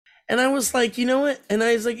And I was like, you know what? And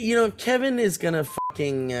I was like, if Kevin is gonna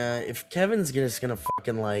fucking, if Kevin's just gonna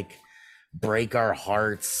fucking like break our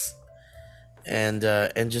hearts and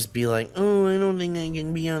just be like, oh, I don't think I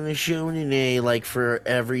can be on the show today, like for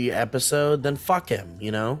every episode, then fuck him,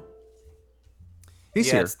 He's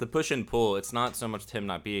here. It's the push and pull. It's not so much him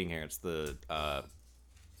not being here. It's the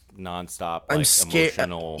nonstop, I'm like, scared.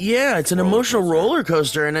 emotional. Yeah, it's an emotional coaster. roller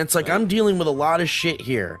coaster, and it's like I'm dealing with a lot of shit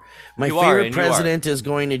here. My favorite president is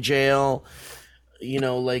going to jail.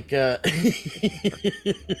 Don't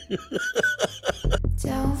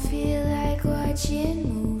feel like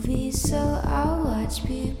watching movies, so I'll watch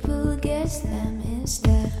people guess them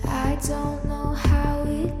instead. I don't know how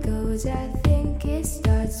it goes. I think it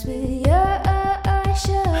starts with your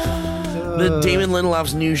show. The Damon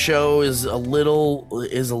Lindelof's new show is a little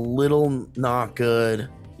not good.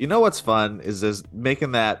 You know what's fun is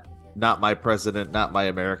making that "not my president, not my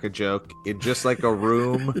America" joke in just like a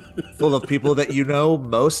room full of people that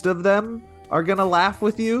most of them are gonna laugh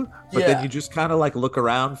with you, but then you just kind of like look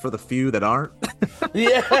around for the few that aren't.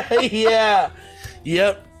 Yep.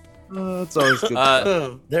 It's always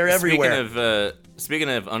good. They're everywhere. Speaking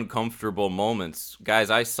of uncomfortable moments,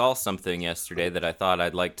 guys, I saw something yesterday that I thought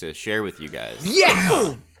I'd like to share with you guys.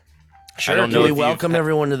 Yeah. Sure. Can we welcome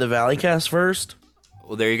everyone to the Valleycast first?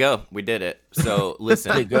 Well, there you go. We did it. So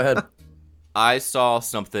listen. Hey, go ahead. I saw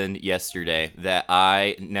something yesterday that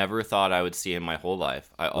I never thought I would see in my whole life.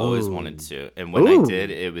 I always wanted to. And when I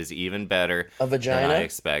did, it was even better a vagina? than I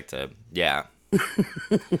expected. Yeah.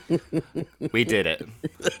 We did it.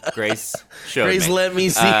 Grace showed Grace me. let me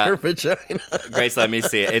see her vagina. Grace let me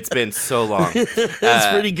see it. It's been so long.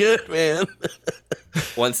 That's pretty good, man.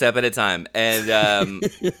 One step at a time. And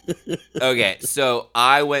okay, so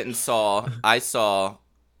I went and I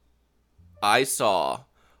saw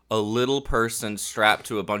a little person strapped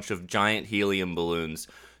to a bunch of giant helium balloons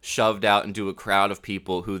shoved out into a crowd of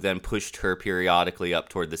people who then pushed her periodically up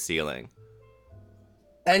toward the ceiling.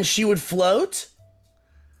 And she would float?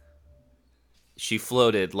 She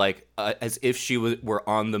floated like as if she were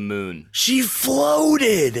on the moon. She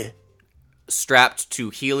floated! Strapped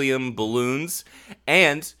to helium balloons.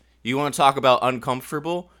 And you want to talk about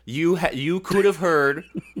uncomfortable? You could have heard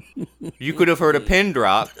a pin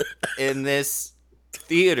drop in this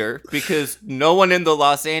theater because no one in the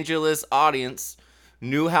Los Angeles audience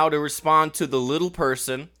knew how to respond to the little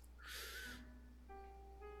person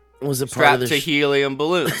strapped to helium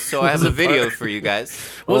balloons. So I have a video for you guys.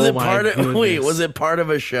 Was it part of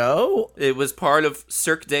a show? It was part of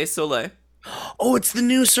Cirque du Soleil. Oh, it's the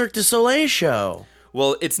new Cirque du Soleil show.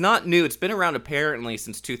 Well, it's not new. It's been around apparently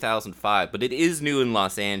since 2005, but it is new in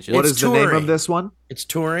Los Angeles. What is the name of this one? It's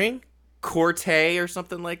touring? Corte or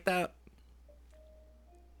something like that.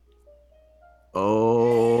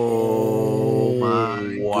 Oh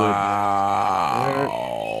my wow.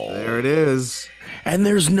 There it is. And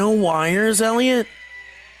there's no wires, Elliot?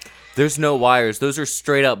 There's no wires. Those are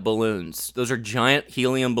straight up balloons. Those are giant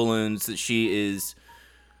helium balloons that she is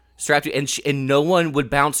strapped to, and no one would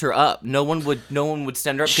bounce her up. No one would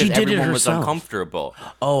send her up because everyone was uncomfortable.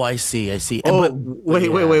 Oh, I see. Oh,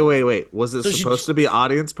 wait. Was it supposed to be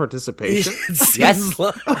audience participation? Yes.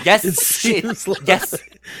 Yes. Yes.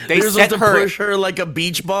 They sent her push her like a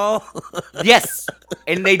beach ball. Yes.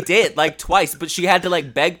 And they did like twice, but she had to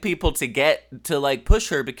like beg people to like push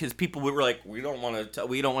her because people were like, we don't want to,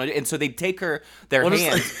 and so they'd take their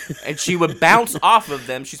hands and she would bounce off of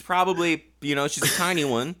them. She's probably, she's a tiny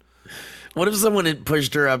one. What if someone had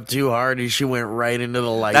pushed her up too hard and she went right into the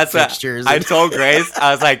light fixtures? I told Grace,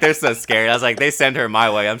 I was like, they're so scary. I was like, they send her my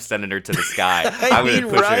way, I'm sending her to the sky. I'm going to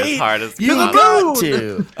push her as hard as possible. You got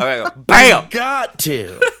to. Okay, bam! You got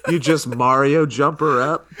to. You just Mario jump her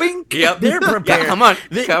up. Bink. Yep. They're prepared. Yeah, come on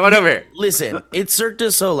over here. Listen, it's Cirque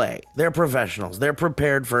du Soleil. They're professionals. They're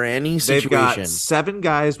prepared for any situation. They've got 7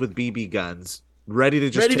 guys with BB guns ready to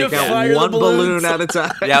take out one balloons. balloon at a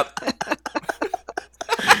time. Yep.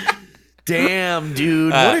 Damn,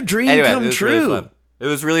 dude. What a dream come true. Really it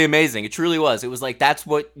was really amazing. It truly was. It was like, that's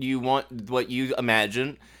what you want, what you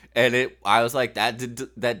imagine. And I was like, that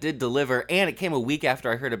did deliver. And it came a week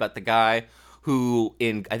after I heard about the guy who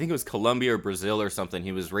I think it was Colombia or Brazil or something,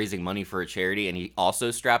 he was raising money for a charity, and he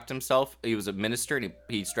also strapped himself. He was a minister, and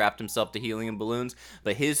he strapped himself to helium balloons.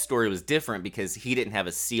 But his story was different because he didn't have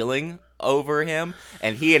a ceiling over him,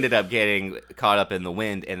 and he ended up getting caught up in the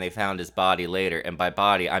wind, and they found his body later. And by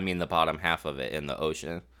body, I mean the bottom half of it in the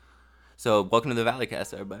ocean. So welcome to the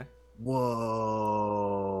Valleycast, everybody.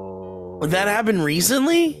 Whoa. That happened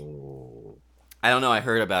recently? I don't know. I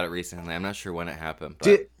heard about it recently. I'm not sure when it happened.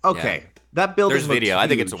 But, okay. Yeah. That building There's video. Huge. I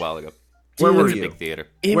think it's a while ago. Where were you? you? Big theater.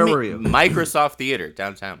 Where were you? Microsoft Theater,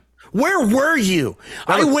 downtown. Where were you?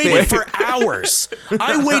 I waited for hours.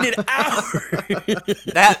 I waited hours.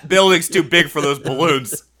 That building's too big for those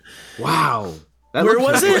balloons. Wow. That Where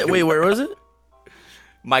looks was like- it? Wait, where was it?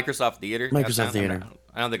 Microsoft Theater. Microsoft Theater.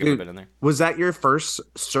 I don't think I've ever been in there. Was that your first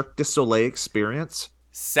Cirque du Soleil experience?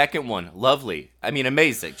 Second one, lovely. I mean,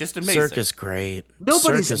 amazing. Just amazing. Circus, great.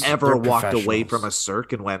 Nobody's Circus, ever they're walked away professionals. from a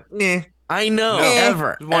Cirque and went, "Meh." I know, No.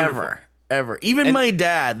 ever, It's wonderful. ever. Even And- my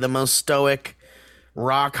dad, the most stoic,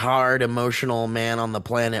 rock hard, emotional man on the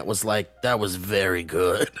planet, was like, "That was very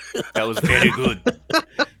good, That was very good.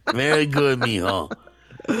 very good, mijo.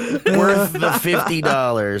 Worth the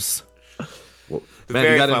 $50." Man,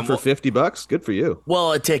 Very you got fun. in for $50? Good for you.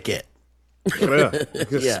 Well, a ticket. Yeah.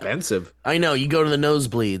 Expensive. I know. You go to the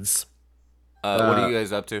nosebleeds. What are you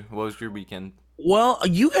guys up to? What was your weekend? Well,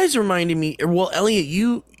 you guys reminded me. Well, Elliot,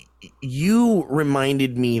 you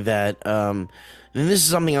reminded me that. And this is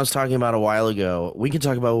something I was talking about a while ago. We can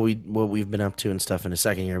talk about what we've been up to and stuff in a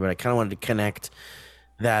second here, but I kind of wanted to connect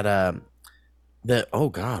that. Oh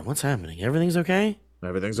God, what's happening? Everything's okay?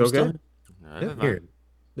 Everything's I'm okay? still- Here,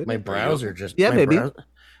 my browser just Yeah, my maybe.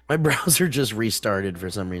 my browser just restarted for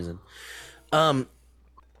some reason.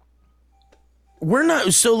 We're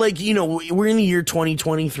not so like we're in the year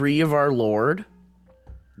 2023 of our Lord.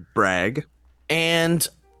 Brag. And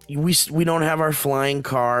we don't have our flying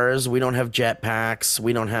cars. We don't have jetpacks.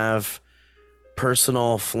 We don't have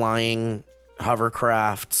personal flying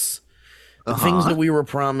hovercrafts. The things that we were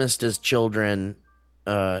promised as children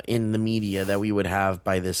in the media that we would have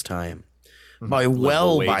by this time. By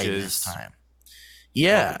wages. this time.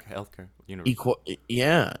 Yeah. Healthcare.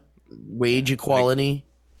 Yeah. Wage equality.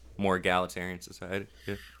 More egalitarian society.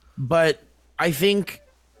 Yeah. But I think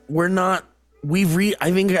we're not. We've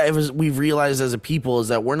realized as a people is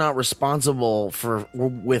that we're not responsible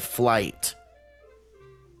with flight.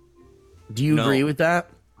 Do you No. agree with that?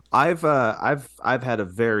 I've had a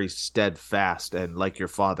very steadfast and, like your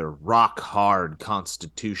father, rock hard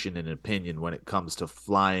constitution and opinion when it comes to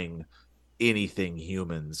flying anything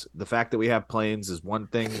humans. The fact that we have planes is one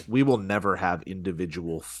thing. We will never have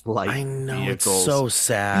individual flight I know vehicles. it's so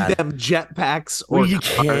sad. Them jetpacks or Well, you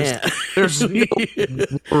cars. can't. There's no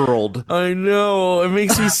world. I know. It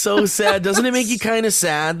makes me so sad. Doesn't it make you kind of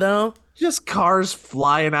sad though? Just cars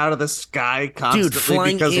flying out of the sky constantly. Dude,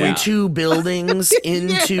 flying because into buildings,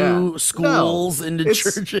 into Yeah. schools, No, into it's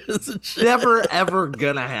churches and shit. never ever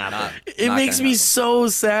gonna happen. It Not makes gonna me happen. so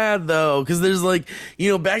sad though, because there's like,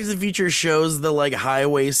 Back to the Future shows the like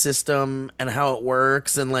highway system and how it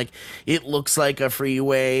works, and like it looks like a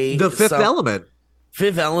freeway. The Fifth Element.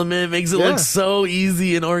 Fifth Element makes it Yeah. look so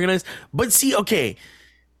easy and organized. But see, okay,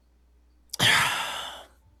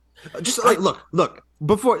 Just like look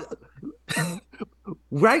before.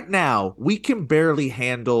 Right now, we can barely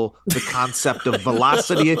handle the concept of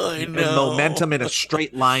velocity I and know. momentum in a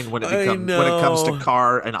straight line when it I comes when it comes to know.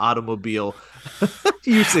 car and automobile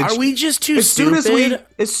usage. are we just too as soon stupid?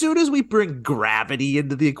 as we bring gravity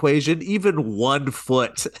into the equation, even 1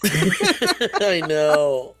 foot. I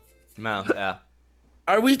know. No, yeah.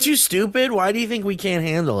 Are we too stupid? Why do you think we can't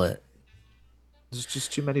handle it? There's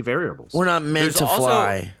just too many variables. We're not meant There's to also-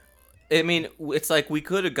 fly. I mean, it's like we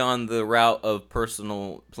could have gone the route of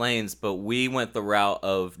personal planes, but we went the route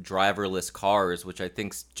of driverless cars, which I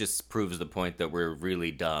think just proves the point that we're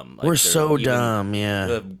really dumb. Like, We're they're so even- dumb, yeah.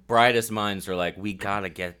 The brightest minds are like, we gotta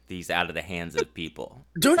get these out of the hands of people.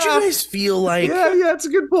 Don't you guys feel like yeah, it's a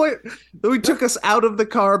good point. We took us out of the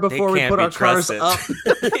car before we can't put be our cars trusted. up.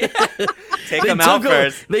 Take them out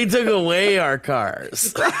first. they took away our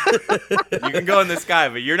cars? You can go in the sky,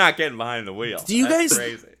 but you're not getting behind the wheel. Do you That's guys-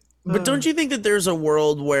 crazy. But don't you think that there's a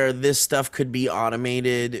world where this stuff could be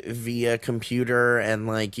automated via computer and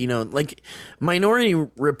like Minority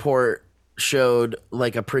Report showed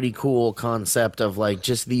like a pretty cool concept of like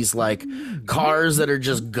just these like cars that are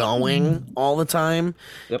just going all the time.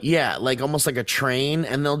 Yep. Yeah, like almost like a train,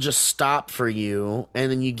 and they'll just stop for you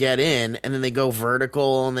and then you get in and then they go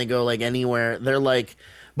vertical and they go like anywhere.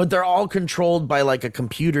 But they're all controlled by like a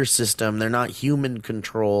computer system. They're not human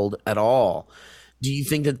controlled at all. Do you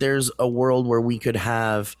think that there's a world where we could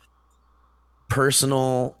have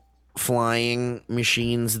personal flying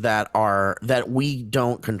machines that we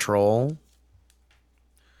don't control?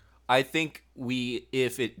 I think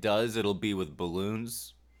if it does, it'll be with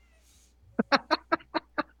balloons.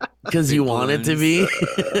 Because you want it to be?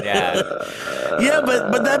 Yeah. Yeah,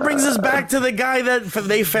 but that brings us back to the guy that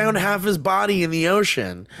they found half his body in the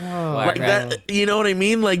ocean. Like that, you know what I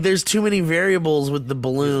mean? Like there's too many variables with the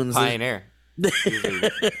balloons. Pioneer.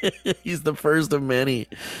 He's the first of many.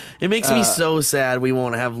 It makes me so sad we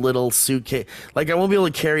won't have little suitcase. Like I won't be able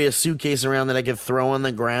to carry a suitcase around that I can throw on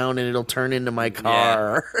the ground and it'll turn into my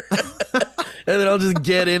car. And then I'll just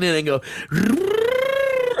get in it and go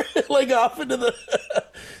like off into the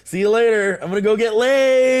see you later. I'm gonna go get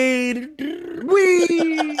laid.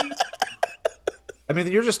 Whee! I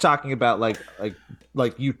mean, you're just talking about like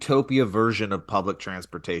utopia version of public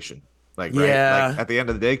transportation. Like, right? Yeah. Like, at the end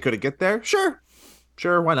of the day, could it get there? Sure,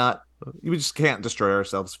 why not? We just can't destroy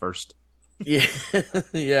ourselves first. Yeah.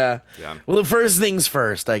 Yeah. Well, the first things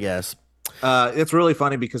first, I guess. It's really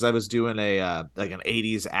funny because I was doing a like an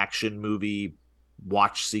 80s action movie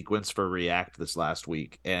watch sequence for React this last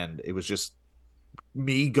week, and it was just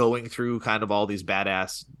me going through kind of all these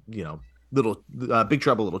badass, little Big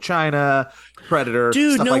Trouble Little China, Predator,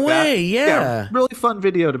 Dude, stuff no like way. that. Yeah. Really fun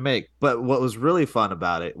video to make. But what was really fun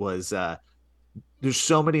about it was there's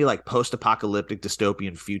so many like post-apocalyptic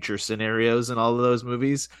dystopian future scenarios in all of those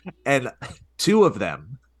movies, and two of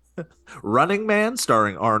them, Running Man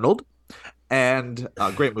starring Arnold, and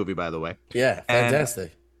great movie by the way. Yeah,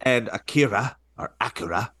 fantastic. And Akira or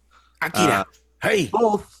Akira. Hey.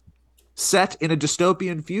 Both set in a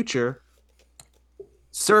dystopian future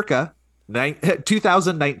circa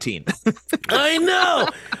 2019. I know.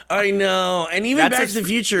 And even That's Back to the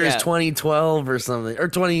Future is 2012 or something. Or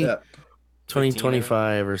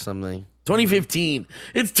 2025 or something. 2015.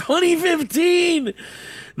 It's 2015.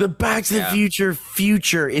 The Back to the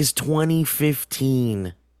future is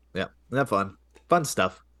 2015. Yeah, that fun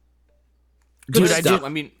stuff. Dude, I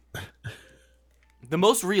mean, the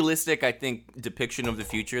most realistic, I think, depiction of the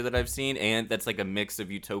future that I've seen, and that's like a mix of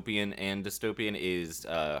utopian and dystopian, is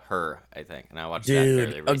Her, I think. And I watched that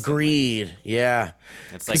fairly recently. Agreed. Yeah.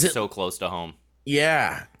 It's like so close to home.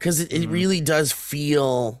 Yeah, because it really does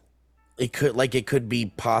feel it could be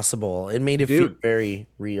possible. It made it feel very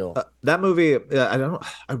real. That movie, I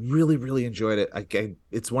really, really enjoyed it.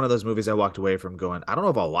 It's one of those movies I walked away from going, I don't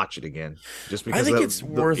know if I'll watch it again. Just because I think it's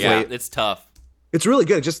worth it. Yeah, it's tough. It's really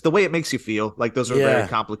good. Just the way it makes you feel. Like those are very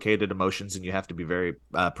complicated emotions, and you have to be very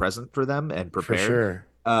present for them and prepared. For sure.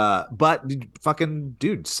 But fucking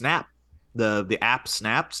dude, Snap, the app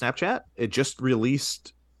Snapchat, it just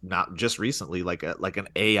released not just recently, like an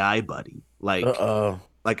AI buddy, like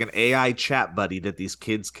an AI chat buddy that these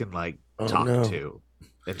kids can like talk to,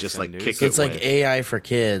 and just like kick so it. It's like with. AI for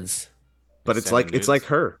kids, but it's like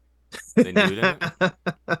Her. They nude in it?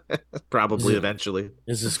 Probably eventually.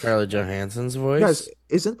 Is this Scarlett Johansson's voice? Guys,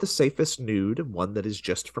 isn't the safest nude one that is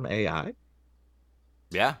just from AI?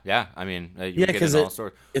 Yeah. I mean, you yeah, because it's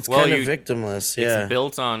kind of victimless. Yeah, it's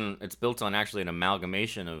built on actually an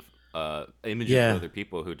amalgamation of images of other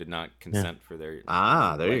people who did not consent for their.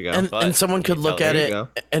 There you go. And someone could look at it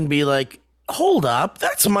and be like, "Hold up,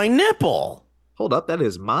 that's my nipple. Hold up, that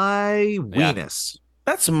is my weenus.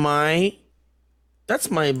 That's my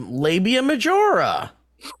labia majora."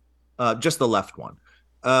 Just the left one.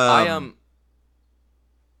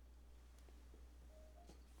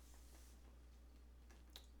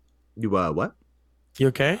 You what? You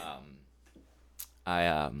okay?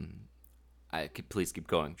 Please keep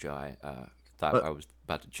going, Joe. I thought I was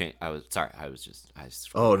about to change. I was sorry. I just.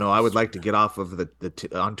 Oh no! I would like to get off of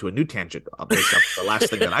onto a new tangent based off the last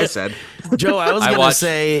thing that I said. Joe, I was gonna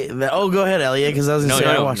say that. Oh, go ahead, Elliot, because I was gonna say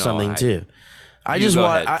I watched something too. I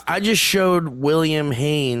just showed William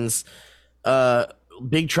Haynes,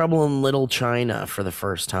 Big Trouble in Little China for the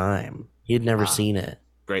first time. He had never seen it.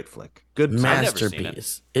 Great flick. Good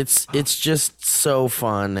masterpiece. It's just so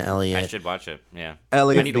fun, Elliot. I should watch it. Yeah,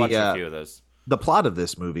 Elliot, I need to watch a few of those. The plot of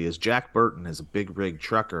this movie is Jack Burton is a big rig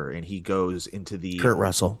trucker, and he goes into the Kurt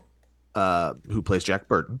Russell, who plays Jack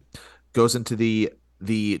Burton, goes into the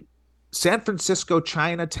San Francisco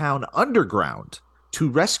Chinatown underground to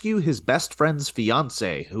rescue his best friend's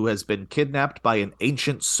fiance, who has been kidnapped by an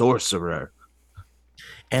ancient sorcerer.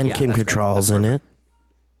 And Kim Cattrall's in it.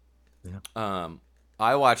 Yeah.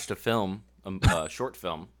 I watched a film, a short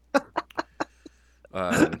film,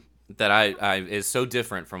 that I is so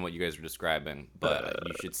different from what you guys were describing, but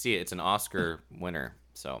you should see it. It's an Oscar winner.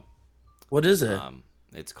 So, what is it?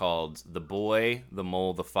 It's called The Boy, the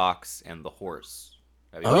Mole, the Fox, and the Horse.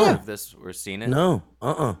 Have you heard of this or seen it? No.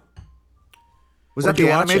 Was that the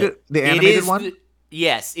animated one?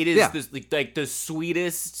 Yes, it is. Like the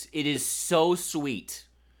sweetest. It is so sweet.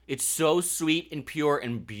 It's so sweet and pure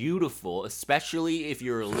and beautiful, especially if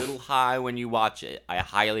you're a little high when you watch it. I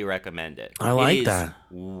highly recommend it. I like that.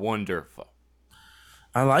 Wonderful.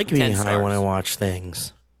 I like being high when I watch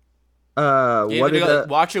things. You What have to did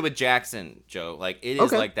watch it with Jackson, Joe. Like it is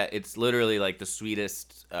Okay. like that. It's literally like the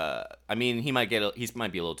sweetest. I mean, he might be a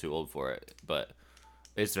little too old for it, but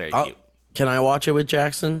it's very cute. Can I watch it with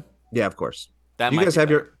Jackson? Yeah, of course. That You might guys be have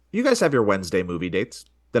better. you guys have your Wednesday movie dates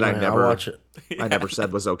that I Yeah, I'll never watch it. I never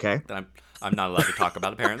said was okay. That I'm not allowed to talk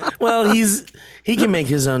about apparently. Well, he can make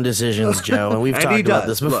his own decisions, Joe, and we've And talked he about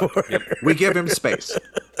does. this before. Look, we give him space.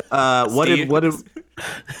 What did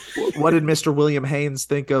Mr. William Haynes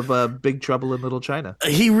think of Big Trouble in Little China?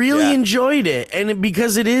 He really Yeah. enjoyed it, and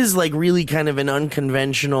because it is like really kind of an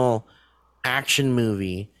unconventional action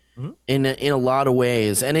movie in a lot of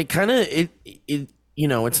ways, and it kind of it you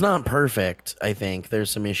know, it's not perfect. I think there's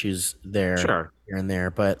some issues there, Sure. here and there,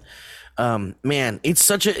 but man, it's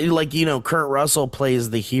such a, like, you know, Kurt Russell plays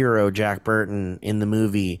the hero Jack Burton in the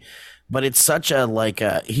movie, but it's such a like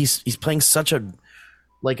a he's playing such a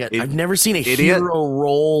like a I've never seen a idiot? hero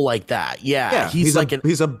role like that. Yeah, he's like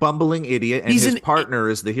he's a bumbling idiot, and he's his an- partner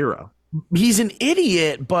is the hero. he's an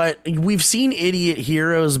idiot, but we've seen idiot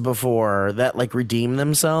heroes before that like redeem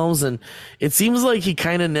themselves, and it seems like he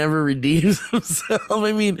kind of never redeems himself.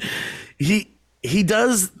 I mean, he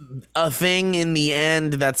does a thing in the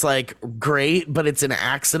end that's like great, but it's an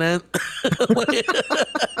accident.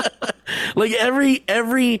 like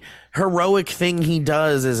every heroic thing he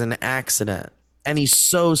does is an accident, and he's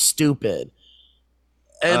so stupid.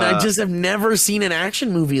 And I just have never seen an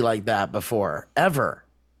action movie like that before, ever.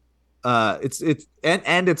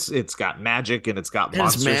 It's got magic and it's got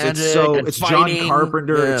monsters. magic, It's John fighting.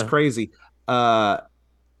 Carpenter. Yeah. It's crazy.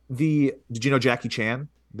 Did you know Jackie Chan?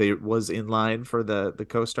 They was in line for the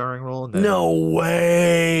co-starring role. And then, No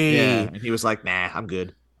way. Yeah, and he was like, "Nah, I'm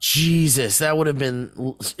good." Jesus, that would have been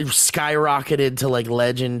skyrocketed to like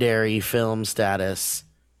legendary film status.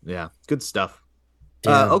 Yeah, good stuff.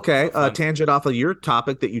 Damn. Okay, tangent off of your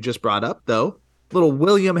topic that you just brought up, though. Little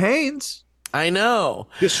William Haynes I know.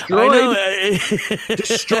 destroyed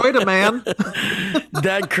a man.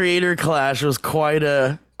 That creator clash was quite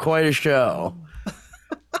a show.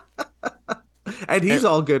 And he's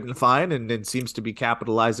all good and fine, and seems to be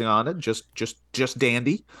capitalizing on it. Just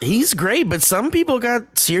dandy. He's great, but some people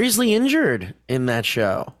got seriously injured in that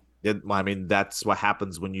show. I mean, that's what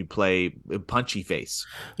happens when you play punchy face.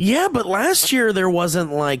 Yeah, but last year there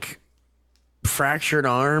wasn't like fractured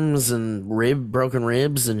arms and broken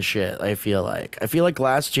ribs and shit. I feel like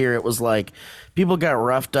last year it was like people got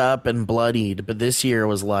roughed up and bloodied, but this year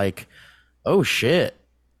was like, oh shit,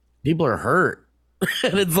 people are hurt.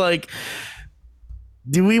 And it's like,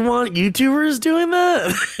 do we want YouTubers doing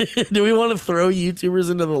that? Do we want to throw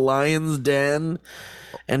YouTubers into the lion's den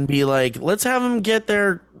and be like, let's have them get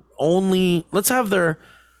let's have their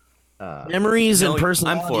memories and I'm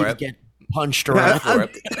personalities for it. get punched around. For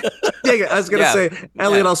it. Dang it, I was gonna Yeah. say,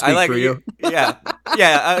 Elliot, I'll speak for you. Yeah,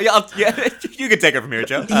 you can take it from here,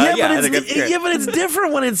 Joe. Yeah, I think it's great. but it's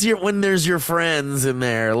different when there's your friends in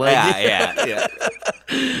there. Like, yeah.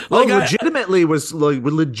 like I- legitimately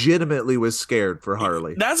was scared for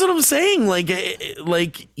Harley. that's what I'm saying.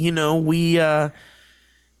 Like you know, we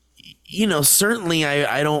certainly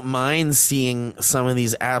I don't mind seeing some of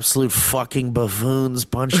these absolute fucking buffoons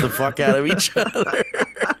punch the fuck out of each other.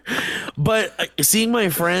 But seeing my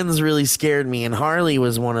friends really scared me, and Harley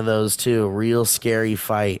was one of those too. Real scary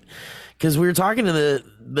fight, because we were talking to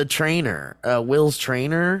the trainer, Will's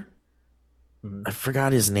trainer. I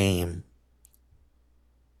forgot his name.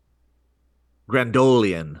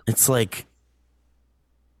 Grandolian. It's like,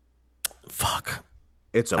 fuck.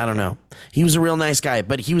 It's okay. I don't know. He was a real nice guy,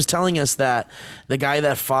 but he was telling us that the guy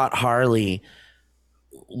that fought Harley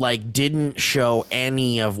like didn't show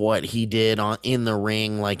any of what he did in the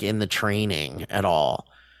ring, like in the training at all.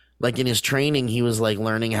 Like in his training, he was like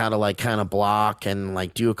learning how to like kind of block and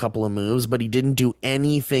like do a couple of moves, but he didn't do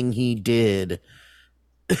anything he did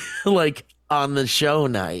like on the show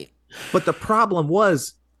night. But the problem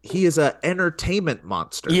was he is an entertainment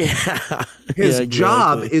monster. Yeah. His Yeah,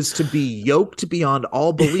 job exactly. is to be yoked beyond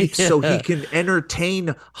all belief so he can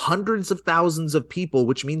entertain hundreds of thousands of people,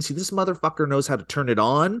 which means this motherfucker knows how to turn it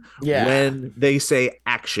on Yeah. when they say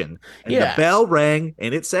action. And Yeah. the bell rang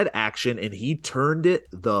and it said action and he turned it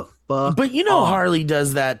the fuck But you know on. Harley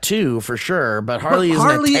does that too, for sure. But Harley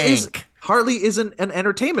isn't a tank. Harley isn't an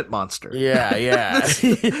entertainment monster. Yeah.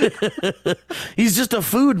 He's just a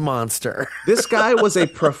food monster. This guy was a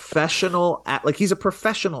professional, he's a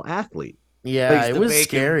professional athlete. Yeah, He's it the was bacon.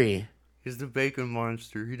 scary. He's the bacon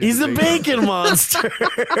monster. He's the bacon monster.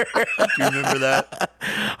 Do you remember that?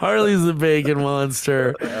 Harley's the bacon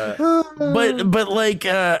monster. but like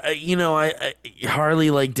I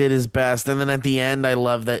Harley like did his best, and then at the end I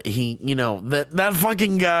love that he that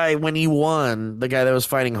fucking guy, when he won, the guy that was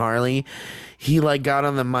fighting Harley, he like got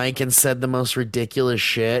on the mic and said the most ridiculous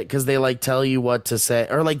shit, because they like tell you what to say,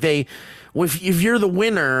 or like if you're the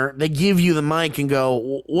winner, they give you the mic and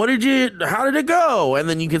go, how did it go, and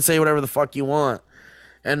then you can say whatever the fuck you want.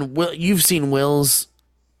 And you've seen Will's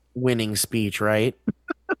winning speech, right?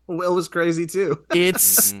 Will was crazy too.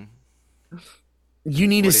 It's you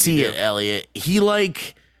need to see it, Elliot. He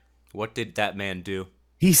like, what did that man do?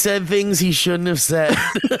 he said things he shouldn't have said.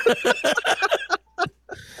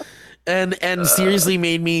 and seriously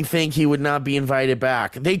made me think he would not be invited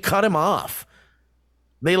back. They cut him off.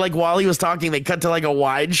 They like, while he was talking, they cut to like a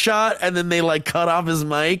wide shot, and then they like cut off his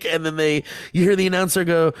mic, and then you hear the announcer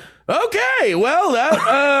go, "Okay, well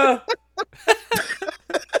that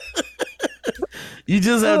you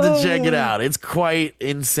just have to check it out. It's quite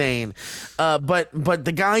insane." But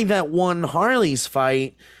the guy that won Harley's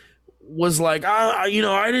fight was like, I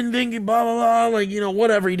didn't think blah blah blah, like,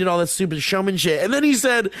 whatever. He did all that stupid showman shit, and then he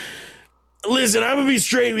said, "Listen, I'm gonna be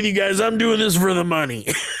straight with you guys. I'm doing this for the money."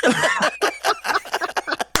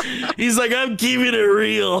 He's like, "I'm keeping it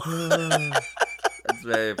real." That's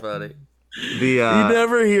very funny. You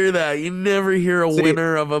never hear that. You never hear a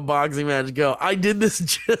winner of a boxing match go, "I did this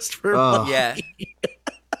just for money." Yeah.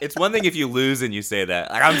 It's one thing if you lose and you say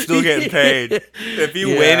that. Like, I'm still getting paid. If you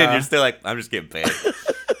win and you're still like, I'm just getting paid.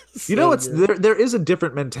 There is a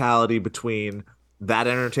different mentality between that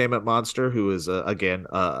entertainment monster, who is again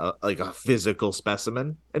like a physical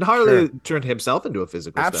specimen, and Harley turned himself into a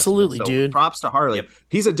physical absolutely specimen. So dude, props to Harley. Yep.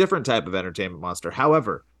 He's a different type of entertainment monster.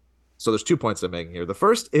 However, so there's 2 points I'm making here. The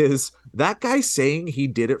first is that guy saying he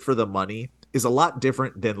did it for the money is a lot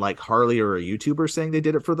different than like Harley or a YouTuber saying they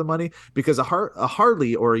did it for the money, because a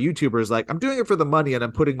Harley or a YouTuber is like, I'm doing it for the money and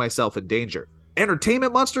I'm putting myself in danger.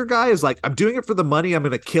 Entertainment monster guy is like, I'm doing it for the money, I'm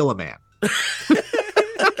gonna kill a man.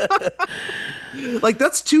 Like,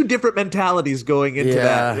 that's two different mentalities going into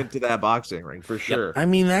that boxing ring for sure. I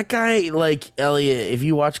mean, that guy, like, Elliot, if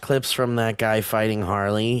you watch clips from that guy fighting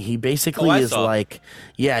Harley, he basically is like,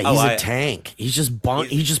 he's a tank. He's just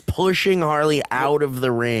he's just pushing Harley out of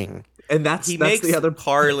the ring. And that's makes the other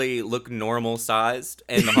Harley look normal sized,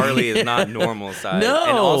 and Harley is not normal sized. No.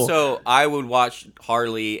 And also, I would watch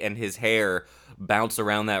Harley and his hair bounce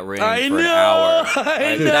around that ring I for know, an hour.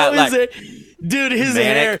 I Like, know. that, Dude, his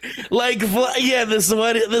manic. hair, like, the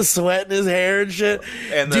sweat in his hair and shit.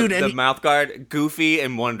 And the mouth guard, goofy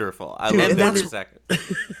and wonderful. I love that every second.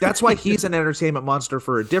 That's why he's an entertainment monster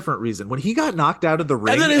for a different reason. When he got knocked out of the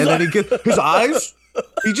ring, then he gets his eyes,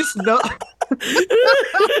 he just knows.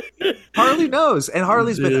 Harley knows, and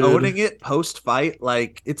Harley's been owning it post fight.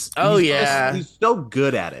 Like, he's so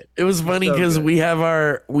good at it. It was funny because we have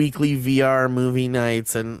our weekly VR movie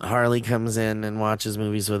nights, and Harley comes in and watches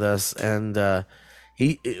movies with us. And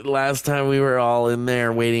last time we were all in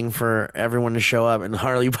there waiting for everyone to show up, and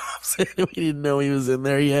Harley pops in, and we didn't know he was in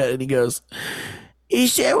there yet, and he goes,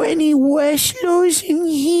 "Is there any wrestlers in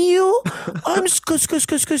here? I'm scared."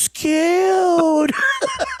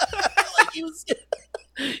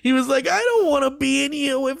 He was like, "I don't want to be in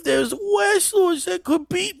here if there's wrestlers that could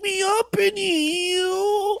beat me up in here."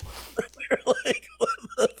 We were like, "What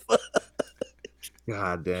the fuck?"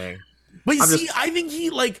 God dang. But I think he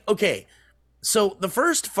like, okay. So the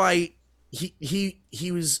first fight, he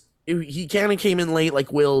kind of came in late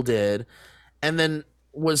like Will did, and then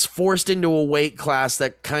was forced into a weight class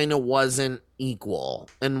that kind of wasn't equal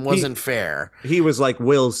and wasn't fair. He was like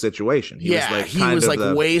Will's situation. He was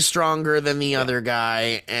way stronger than the other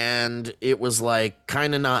guy, and it was like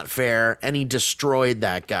kind of not fair, and he destroyed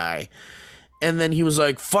that guy. And then he was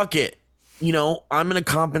like, "Fuck it. I'm going to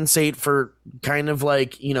compensate for kind of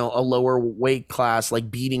like, a lower weight class, like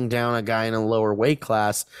beating down a guy in a lower weight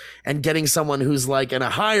class and getting someone who's like in a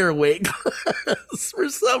higher weight class." For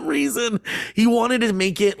some reason, he wanted to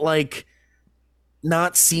make it like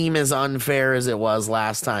not seem as unfair as it was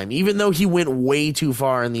last time, even though he went way too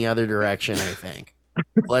far in the other direction, I think.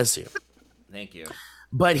 Bless you. Thank you.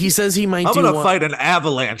 But he says he might I'm going to fight an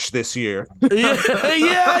avalanche this year.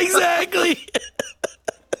 Yeah, exactly.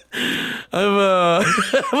 I'm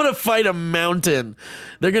gonna fight a mountain.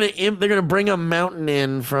 They're gonna bring a mountain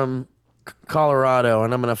in from Colorado,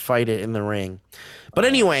 and I'm gonna fight it in the ring. But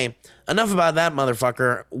anyway, enough about that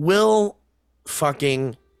motherfucker. Will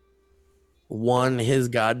fucking won his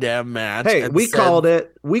goddamn match. Hey, we called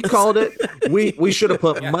it. We should have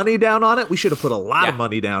put money down on it. We should have put a lot of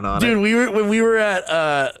money down on it. Dude, when we were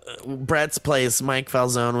at Brett's place, Mike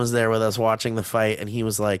Falzone was there with us watching the fight, and he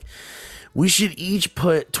was like, "We should each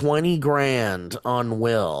put 20 grand on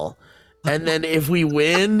Will And then if we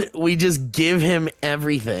win, we just give him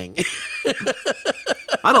everything.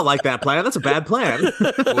 I don't like that plan. That's a bad plan.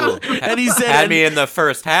 Ooh, And he said, had me in the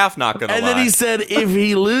first half, not gonna and lie. then he said, if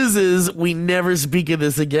he loses, we never speak of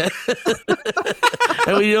this again.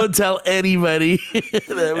 And we don't tell anybody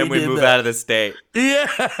that and we did move that. out of the state.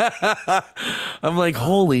 Yeah. I'm like,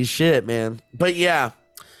 holy shit, man. But yeah,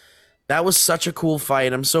 that was such a cool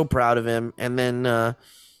fight. I'm so proud of him. And then,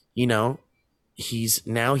 you know, he's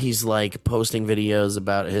like posting videos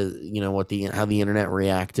about his, you know, how the internet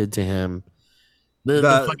reacted to him.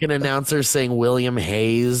 The fucking announcer saying William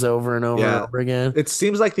Hayes over and over and over again. It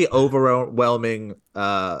seems like the overwhelming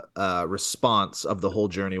response of the whole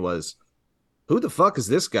journey was, who the fuck is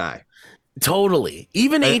this guy? Totally.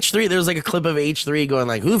 Even H3, there's like a clip of H3 going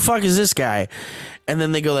like, who the fuck is this guy? And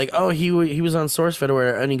then they go like, oh, he was on SourceFed or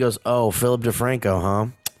whatever. And he goes, oh, Philip DeFranco,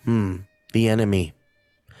 huh? The enemy.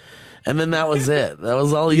 And then that was it. That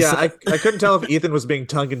was all he said. I couldn't tell if Ethan was being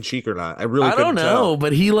tongue-in-cheek or not. I don't know, tell.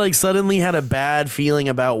 but he like suddenly had a bad feeling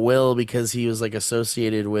about Will because he was like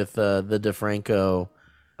associated with the DeFranco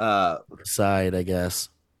side, I guess.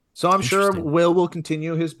 So I'm sure Will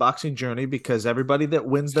continue his boxing journey because everybody that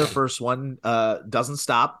wins their first one doesn't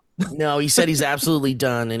stop. No, he said he's absolutely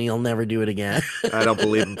done and he'll never do it again. I don't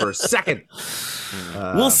believe him for a second.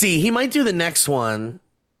 We'll see. He might do the next one.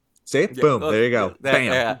 See? Boom. There you go. Bam.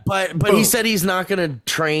 Yeah. But Boom. he said he's not going to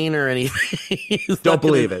train or anything. Don't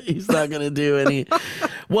believe it. He's not going to do any.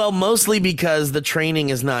 Well, mostly because the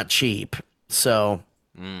training is not cheap. So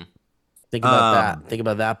think about that. Think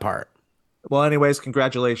about that part. Well, anyways,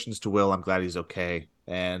 congratulations to Will. I'm glad he's okay.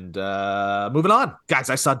 And moving on. Guys,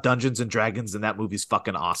 I saw Dungeons and Dragons and that movie's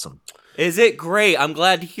fucking awesome. Is it great? I'm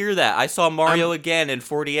glad to hear that. I saw Mario again in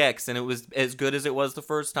 40X, and it was as good as it was the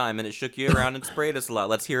first time, and it shook you around and sprayed us a lot.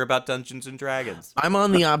 Let's hear about Dungeons and Dragons. I'm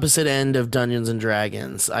on the opposite end of Dungeons and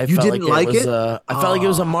Dragons. I You felt didn't like like it was it? I felt like it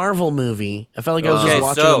was a Marvel movie. I felt like I was just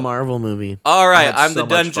watching a Marvel movie. All right, had I'm so the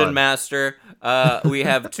much dungeon fun. master. We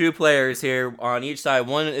have two players here on each side.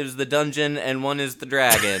 One is the dungeon, and one is the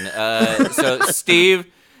dragon. So Steve,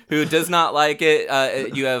 who does not like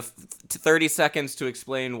it, you have 30 seconds to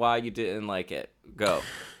explain why you didn't like it. Go.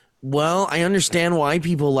 Well, I understand why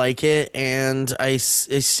people like it, and I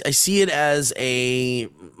see it as it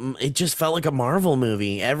just felt like a Marvel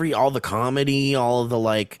movie. All the comedy, all of the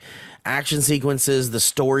like action sequences, the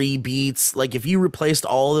story beats. Like if you replaced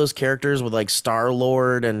all those characters with like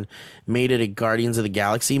Star-Lord and made it a Guardians of the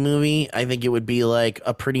Galaxy movie, I think it would be like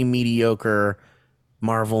a pretty mediocre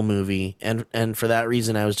Marvel movie. And for that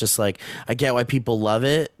reason, I was just like, I get why people love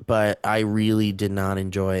it, but I really did not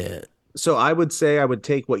enjoy it. So I would say I would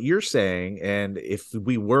take what you're saying, and if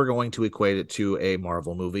we were going to equate it to a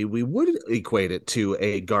Marvel movie, we would equate it to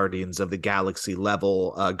a Guardians of the Galaxy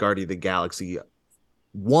level, Guardian of the Galaxy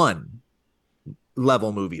 1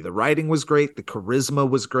 level movie. The writing was great, the charisma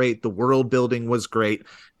was great, the world building was great.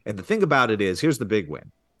 And the thing about it is, here's the big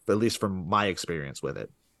win, at least from my experience with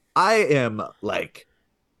it. I am like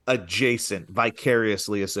adjacent,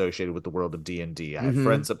 vicariously associated with the world of D&D. I have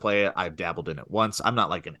friends that play it. I've dabbled in it once. I'm not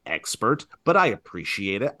like an expert, but I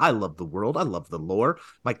appreciate it. I love the world. I love the lore.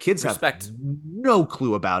 My kids have no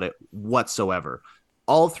clue about it whatsoever.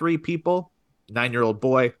 All three people, 9-year-old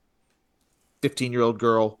boy, 15-year-old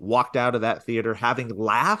girl, walked out of that theater having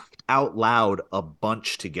laughed out loud a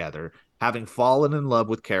bunch together, having fallen in love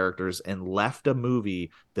with characters, and left a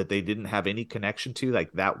movie that they didn't have any connection to,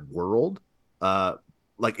 like that world,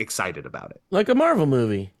 like excited about it. Like a Marvel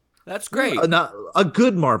movie. That's great. Not a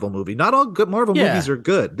good Marvel movie. Not all good Marvel movies are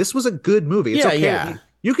good. This was a good movie. It's okay. Yeah.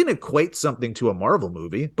 You can equate something to a Marvel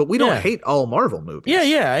movie, but we don't hate all Marvel movies.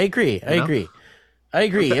 Yeah, I agree. I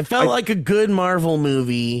agree. It felt like a good Marvel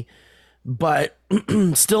movie, but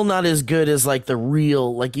still not as good as like the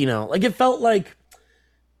real, like, you know, like it felt like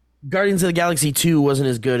Guardians of the Galaxy 2 wasn't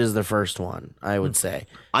as good as the first one, I would say.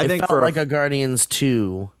 I think felt for like a Guardians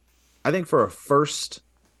 2. I think for a first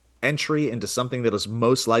entry into something that is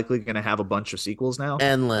most likely going to have a bunch of sequels now.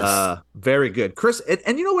 Endless. Very good. Chris,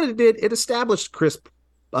 and you know what it did? It established Chris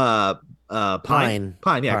Pine.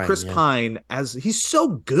 Pine, Chris Pine, as he's so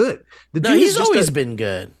good. He's always been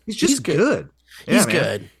good. He's just good. Yeah, he's man.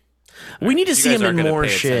 good. We need to see him in more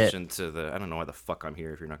shit. I don't know why the fuck I'm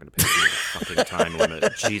here if you're not going to pay attention to the fucking time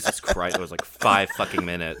limit. Jesus Christ, it was like 5 fucking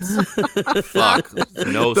minutes. Fuck,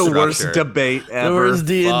 no the structure. Worst debate ever. The worst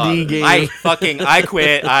D&D game. I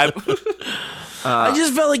quit. I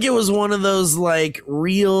just felt like it was one of those like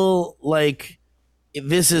real like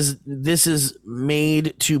this is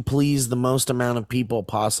made to please the most amount of people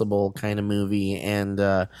possible kind of movie, and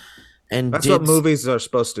that's what movies are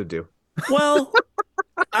supposed to do. Well,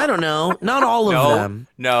 I don't know. Not all of No, them.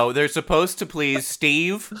 no, they're supposed to please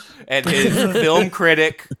Steve and his film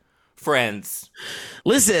critic friends.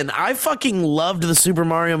 Listen, I fucking loved the Super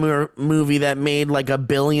Mario movie that made like $1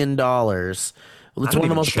 billion. It's one of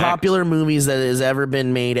the most popular movies that has ever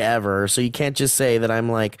been made ever. So you can't just say that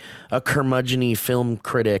I'm like a curmudgeon-y film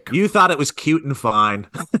critic. You thought it was cute and fine.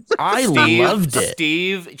 I loved it.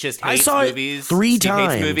 Steve just hates I saw movies. it 3 Steve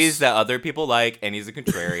times. hates movies that other people like, and he's a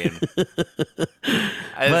contrarian.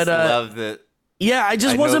 I just love that. Yeah, I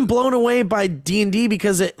just wasn't blown away by D&D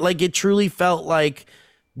because it truly felt like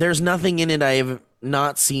there's nothing in it I have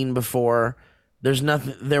not seen before.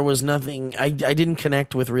 There was nothing. I didn't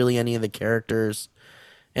connect with really any of the characters,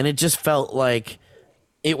 and it just felt like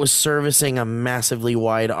it was servicing a massively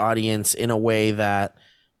wide audience in a way that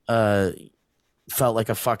felt like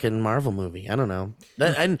a fucking Marvel movie. I don't know.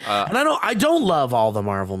 I don't love all the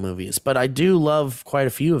Marvel movies, but I do love quite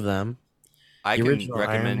a few of them. I The can original Iron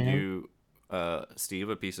recommend Man. you, Steve,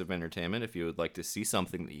 a piece of entertainment if you would like to see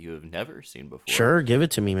something that you have never seen before. Sure, give it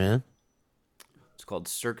to me, man. It's called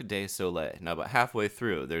Cirque du Soleil. Now, about halfway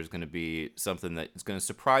through, there's going to be something that is going to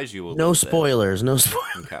surprise you a little No bit. spoilers. No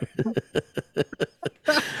spoilers. Okay.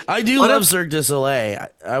 I do love Cirque du Soleil.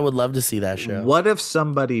 I would love to see that show. What if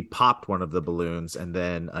somebody popped one of the balloons and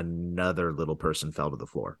then another little person fell to the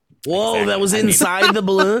floor? Whoa, Exactly. that was I mean- inside the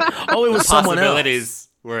balloon? Oh, it was someone else. Possibilities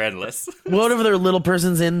were endless. What if their little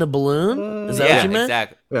person's in the balloon? Is that Yeah, what you meant?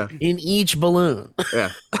 exactly. Yeah. In each balloon.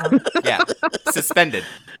 Yeah. Yeah. Suspended.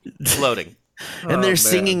 Floating. And Oh, they're man.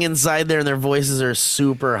 singing inside there and their voices are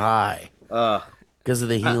super high because of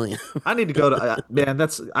the helium. I need to go to man.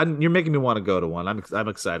 You're making me want to go to one. I'm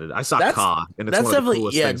excited. I saw That's- Ka, and it's That's one of the definitely,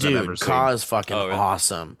 coolest yeah, things I've ever dude. seen. Ka is fucking Oh, really?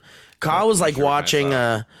 awesome. Ka was like sure, I watching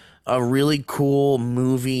saw a really cool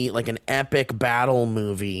movie, like an epic battle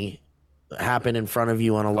movie happen in front of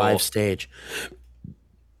you on a live stage.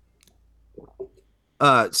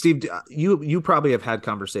 Steve, you probably have had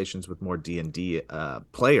conversations with more D&D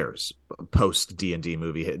players post D&D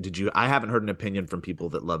movie. Did you? I haven't heard an opinion from people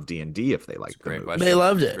that love D&D if they like the great movie. question. They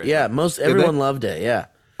loved it. Great. Yeah, everyone loved it. Yeah.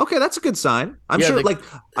 Okay, that's a good sign. I'm Yeah, sure.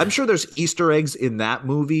 I'm sure there's Easter eggs in that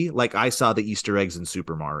movie. Like I saw the Easter eggs in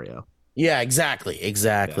Super Mario. Yeah, exactly.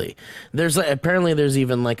 There's apparently there's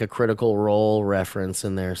even like a Critical Role reference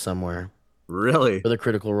in there somewhere Really for the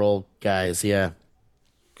Critical Role guys. Yeah,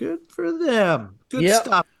 good for them. Good Yep.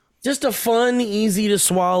 stuff. just a fun, easy to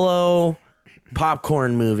swallow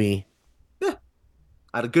popcorn movie. I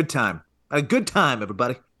had a good time.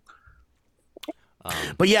 Everybody.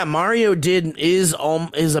 But yeah, Mario is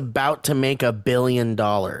about to make $1 billion.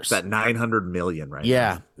 It's at 900 million right now.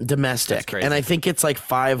 Yeah, domestic, That's crazy. and I think it's like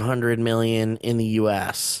 500 million in the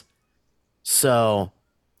U.S. So,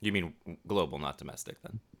 You mean global, not domestic,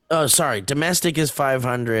 then? oh, sorry, domestic is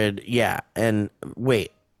 500. Yeah, and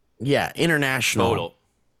wait, yeah, international Total.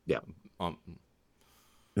 Yeah.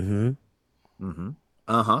 Mm-hmm.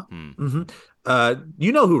 Uh-huh.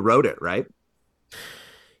 You know who wrote it, right?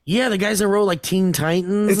 Yeah, the guys that wrote like Teen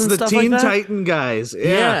Titans. It's and the stuff Teen like that. Titan guys.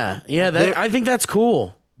 Yeah. I think that's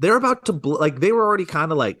cool. They're about to they were already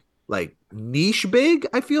kind of like niche big.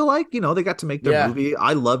 I feel like they got to make their Yeah. movie.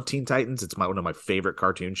 I love Teen Titans. It's one of my favorite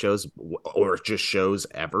cartoon shows or just shows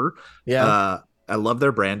ever. Yeah. I love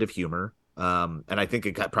their brand of humor. And I think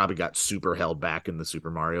it probably got super held back in the Super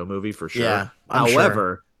Mario movie for sure. Yeah, I'm sure.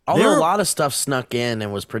 However, Although a lot of stuff snuck in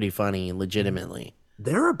and was pretty funny, legitimately.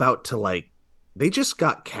 they're about to they just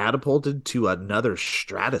got catapulted to another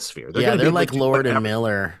stratosphere. They're gonna be able like to do Lord whatever- and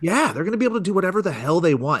Miller. Yeah, they're going to be able to do whatever the hell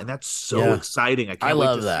they want, and that's so Yeah. exciting. I can't I wait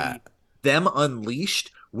love to that. see them unleashed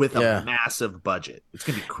with Yeah. a massive budget. It's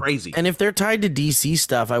going to be crazy. And if they're tied to DC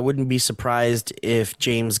stuff, I wouldn't be surprised if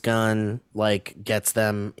James Gunn gets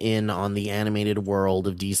them in on the animated world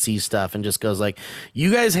of DC stuff and just goes like,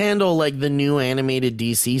 "You guys handle the new animated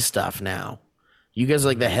DC stuff now. You guys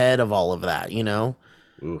are the head of all of that,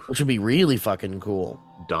 Oof, which would be really fucking cool."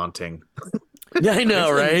 daunting. Yeah, I know,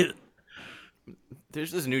 right?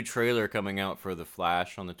 There's this new trailer coming out for The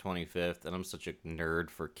Flash on the 25th, and I'm such a nerd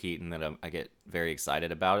for Keaton that I get very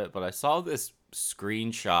excited about it. But I saw this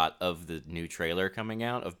screenshot of the new trailer coming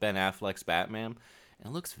out of Ben Affleck's Batman, and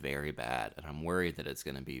it looks very bad, and I'm worried that it's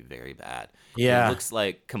going to be very bad. Yeah. It looks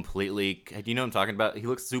like completely... Do you know what I'm talking about? He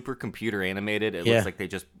looks super computer animated. It Yeah. looks like they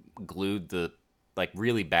just glued the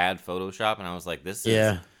really bad Photoshop, and I was like, this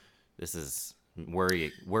is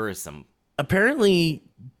worrisome. Apparently,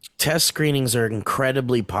 test screenings are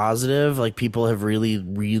incredibly positive. People have really,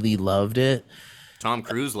 really loved it. Tom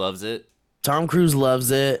Cruise loves it. Tom Cruise loves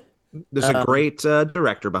it. There's a great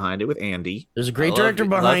director behind it with Andy. There's a great I love director it.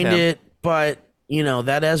 Love behind him. it, but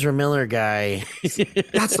that Ezra Miller guy.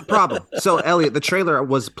 That's the problem. So, Elliot, the trailer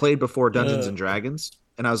was played before Dungeons and Dragons,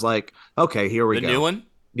 and I was like, okay, here we The go. new one?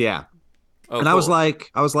 Yeah. Oh, and cool.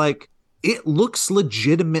 I was like, it looks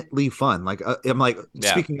legitimately fun. Like, I'm like,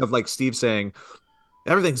 speaking of like Steve saying,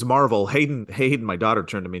 everything's Marvel. Hayden, my daughter,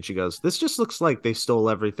 turned to me and she goes, "This just looks like they stole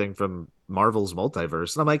everything from Marvel's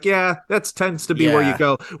multiverse." And I'm like, "Yeah, that tends to be where you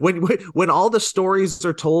go when all the stories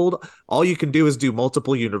are told. All you can do is do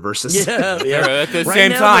multiple universes." Yeah. At the Right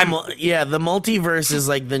same now, time. the multiverse is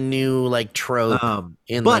like the new like trope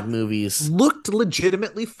in but like movies. Looked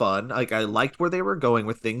legitimately fun. Like I liked where they were going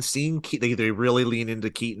with things. Seeing they really lean into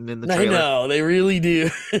Keaton in the trailer. I know they really do.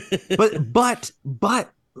 but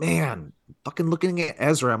man, fucking looking at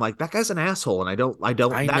Ezra, I'm like, that guy's an asshole, and I don't.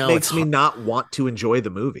 That makes me not want to enjoy the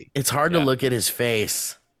movie. It's hard to look at his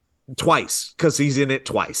face twice because he's in it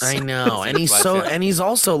twice. I know, and he's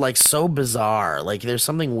also like so bizarre. Like there's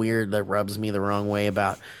something weird that rubs me the wrong way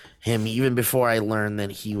about him. Even before I learned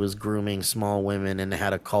that he was grooming small women and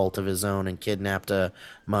had a cult of his own and kidnapped a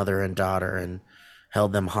mother and daughter and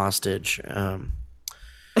held them hostage.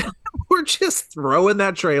 We're just throwing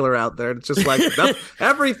that trailer out there. It's just like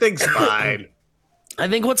everything's fine. I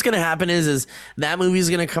think what's gonna happen is that movie's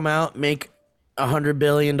gonna come out, make $100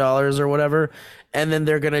 billion or whatever, and then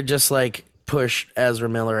they're gonna just like push Ezra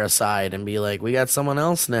Miller aside and be like, we got someone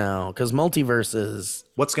else now because multiverses.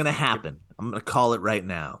 What's gonna happen? I'm gonna call it right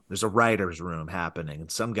now. There's a writer's room happening,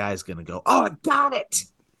 and some guy's gonna go, "Oh, I got it."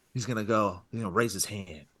 He's gonna go, raise his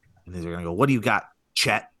hand, and they're gonna go, "What do you got,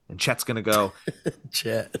 Chet?" And Chet's gonna go,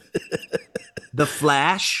 Chet. The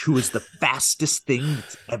Flash, who is the fastest thing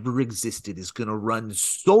that's ever existed, is gonna run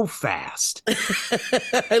so fast.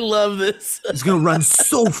 I love this. He's gonna run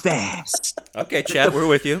so fast. Okay, Chet, we're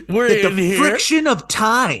with you. The friction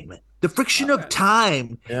of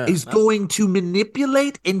time is going to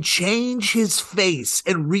manipulate and change his face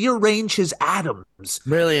and rearrange his atoms.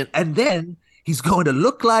 Brilliant. And then he's going to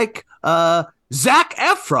look like Zac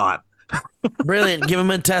Efron. Brilliant. Give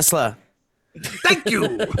him a Tesla. Thank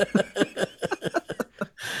you.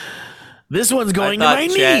 This one's going to my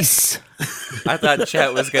niece. I thought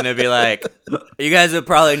Chet was going to be like, you guys have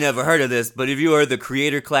probably never heard of this, but if you heard the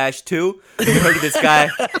Creator Clash 2, you heard of this guy?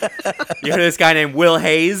 You heard of this guy named Will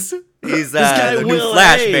Hayes? He's the new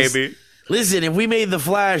Flash, baby. Listen, if we made the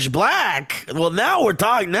Flash black, well, now we're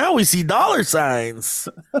talking. Now we see dollar signs.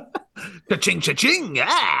 Cha-ching, cha-ching.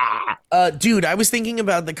 Ah! Dude, I was thinking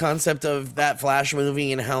about the concept of that Flash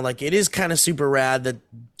movie and how like it is kind of super rad that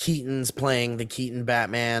Keaton's playing the Keaton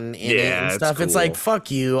Batman in it and stuff. It's like, fuck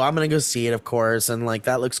you. I'm going to go see it, of course. And like,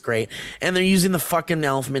 that looks great. And they're using the fucking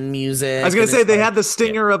Elfman music. I was going to say they had the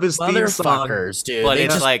stinger of his theme song. Dude. But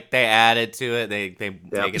it's like they added to it. They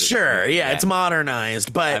make it. Sure. Yeah, it's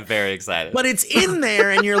modernized. But I'm very excited. But it's in there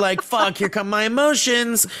and you're like, fuck, here come my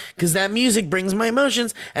emotions. Because that music brings my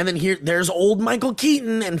emotions. And then there's old Michael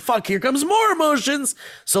Keaton. And fuck, here comes more emotions.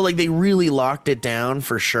 So like they really locked it down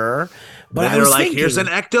for sure. But they're like, thinking, here's an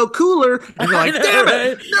ecto cooler. And you're like, damn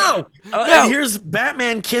it. No. And here's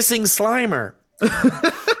Batman kissing Slimer.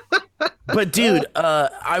 But dude,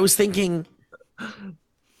 I was thinking,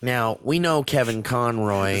 now we know Kevin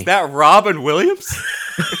Conroy. Is that Robin Williams?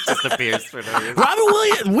 It just appears for no reason. Robin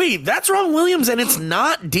Williams. Wait, that's Robin Williams and it's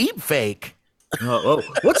not deep fake. Oh,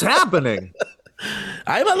 what's happening?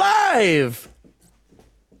 I'm alive.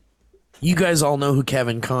 You guys all know who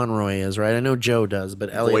Kevin Conroy is, right? I know Joe does,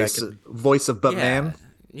 but Elliot, voice of Batman.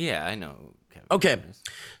 Yeah, I know. Kevin okay, Conroy.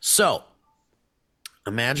 So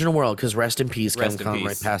imagine a world, because rest in peace, Kevin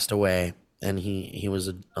Conroy passed away, and he was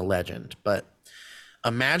a legend. But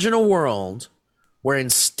imagine a world where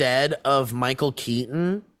instead of Michael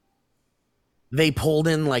Keaton, they pulled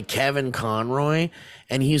in like Kevin Conroy,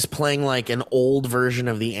 and he was playing like an old version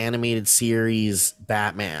of the animated series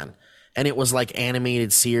Batman. And it was like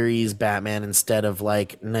animated series Batman instead of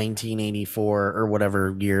like 1984 or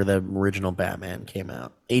whatever year the original Batman came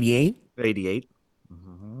out. 88? 88.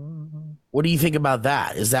 What do you think about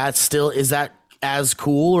that? Is that as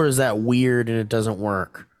cool, or is that weird and it doesn't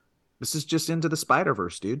work? This is just Into the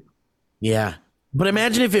Spider-Verse, dude. Yeah. But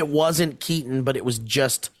imagine if it wasn't Keaton, but it was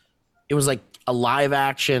like a live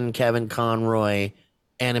action Kevin Conroy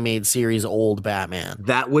animated series old Batman.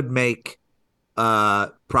 That would make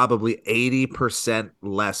probably 80%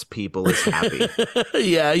 less people as happy.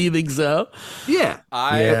 Yeah, you think so? Yeah.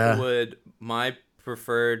 My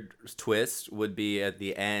preferred twist would be at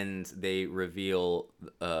the end they reveal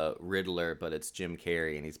Riddler, but it's Jim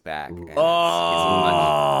Carrey and he's back. And he's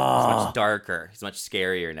much darker. He's much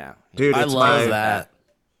scarier now. Dude, I love that.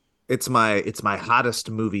 It's my hottest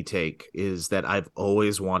movie take is that I've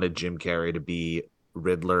always wanted Jim Carrey to be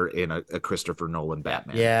Riddler in a Christopher Nolan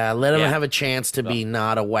Batman. Yeah, let him Yeah. have a chance to be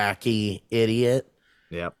not a wacky idiot.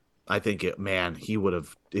 Yep. I think it would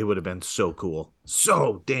have been so cool.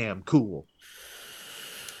 So damn cool.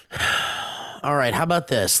 All right, how about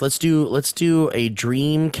this? Let's do a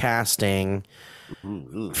dream casting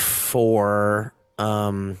for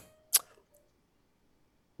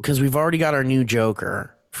because we've already got our new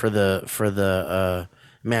Joker for the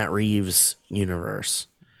Matt Reeves universe.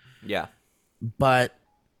 Yeah. But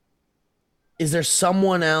is there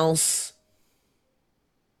someone else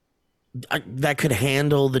that could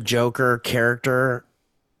handle the Joker character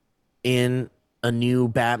in a new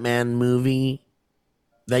Batman movie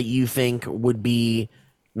that you think would be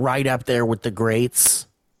right up there with the greats?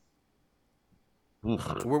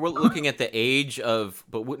 We're looking at the age of,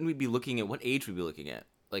 but wouldn't we be looking at what age would we be looking at?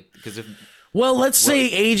 Like, because if Well, let's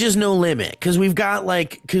say age is no limit because we've got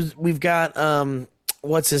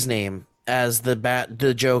what's his name as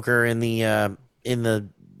the Joker in the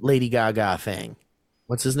Lady Gaga thing.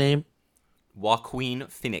 What's his name? Joaquin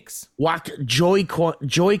Phoenix. Joy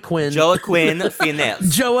Quinn. Joaquin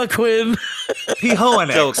Phoenix. Joaquin.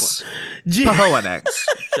 P-Hoenix. P-Hoenix.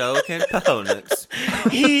 Joaquin Phoenix.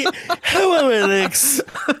 Phoenix.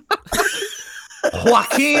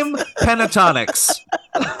 Joaquin Pentatonics.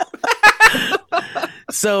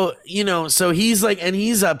 So he's like, and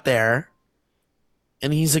he's up there,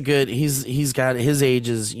 and he's got his age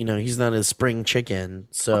is, he's not a spring chicken.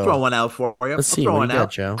 So I'll throw one out for you. Let's see, what do you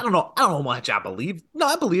got, Joe? I don't know how much I believe. No,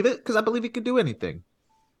 I believe it because I believe he could do anything.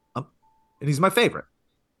 And he's my favorite.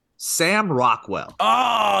 Sam Rockwell.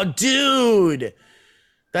 Oh, dude.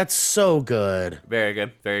 That's so good. Very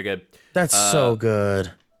good. Very good. That's so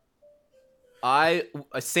good.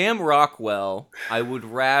 Sam Rockwell, I would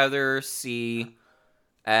rather see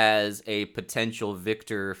as a potential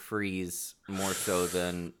Victor Freeze more so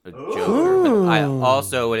than a Joker. But I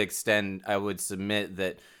also would submit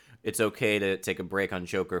that it's okay to take a break on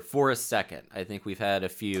Joker for a second. I think we've had a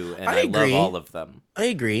few, and I love all of them. I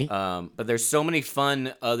agree. But there's so many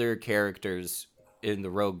fun other characters in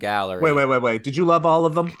the Rogue Gallery. Wait. Did you love all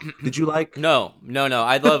of them? Did you like? No.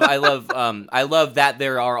 I love that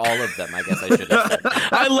there are all of them. I guess I should have said.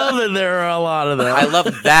 I love that there are a lot of them. I love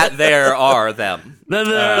that there are them. That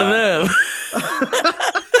there are them.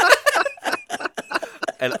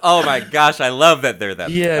 And oh my gosh, I love that they're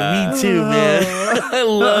them. Yeah, me too, man. I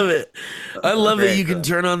love it. I love that you can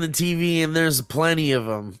turn on the TV and there's plenty of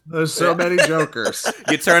them. There's so many Jokers.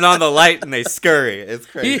 You turn on the light and they scurry. It's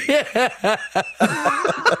crazy. Yeah.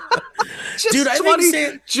 Dude, I 20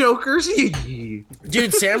 think Jokers.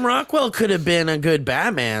 Dude, Sam Rockwell could have been a good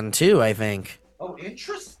Batman too, I think. Oh,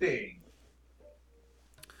 interesting.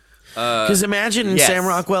 Because imagine yes. Sam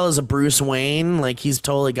Rockwell as a Bruce Wayne, like he's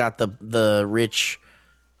totally got the rich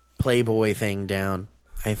playboy thing down,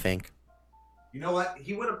 I think. You know what?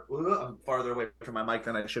 He would have. I'm farther away from my mic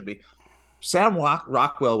than I should be. Sam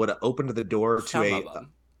Rockwell would have opened the door to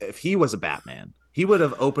if he was a Batman, he would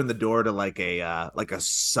have opened the door to like a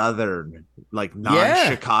southern, like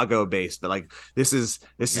non-Chicago based, but like this is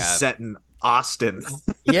set in Austin.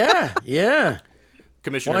 Yeah.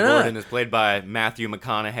 Commissioner Gordon is played by Matthew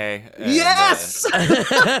McConaughey. And, Yes.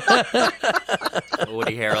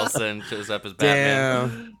 Woody Harrelson shows up as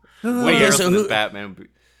Batman. Damn. Woody Harrelson is Batman.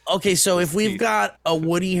 Okay, so if we've got a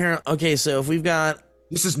Woody Harrelson,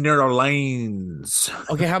 This is New Orleans.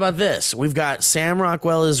 Okay, how about this? We've got Sam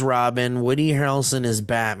Rockwell as Robin, Woody Harrelson as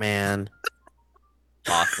Batman.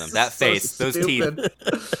 Awesome. That face, those teeth.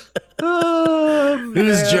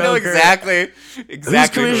 Who's Joker? You know exactly. Who's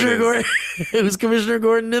Commissioner Gordon? Who's Commissioner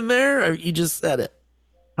Gordon in there? Or you just said it.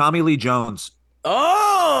 Tommy Lee Jones.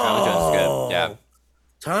 Oh, Tommy Jones is good. Yeah.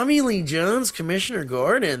 Tommy Lee Jones, Commissioner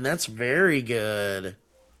Gordon. That's very good.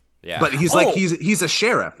 Yeah. But he's like he's a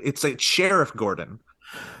sheriff. It's like Sheriff Gordon.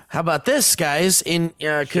 How about this, guys?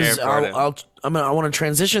 Because I want to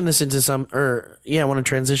transition this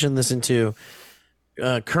into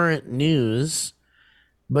current news.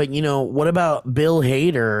 But what about Bill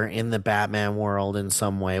Hader in the Batman world in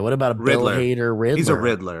some way? What about Bill Hader Riddler? He's a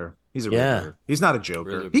Riddler. Riddler. He's not a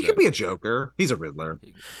Joker. Riddler, he could be a Joker. He's a Riddler.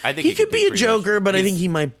 I think he could be a Joker, but I think he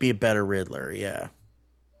might be a better Riddler. Yeah.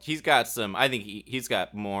 He's got some. I think he's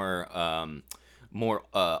got more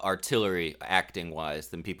artillery acting wise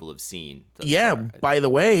than people have seen. Yeah. Far. By the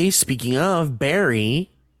way, speaking of, Barry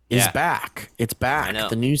is back. It's back. I know.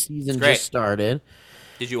 The new season just started.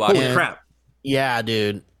 Did you watch Holy it? crap! Yeah,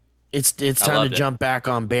 dude. It's time to jump back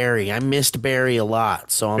on Barry. I missed Barry a lot,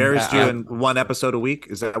 so Barry's doing one episode a week.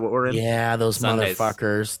 Is that what we're in? Yeah, those Sundays.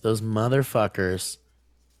 motherfuckers.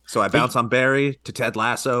 So I bounce on Barry to Ted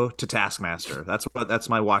Lasso to Taskmaster. That's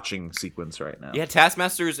my watching sequence right now. Yeah,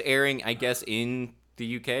 Taskmaster is airing, I guess, in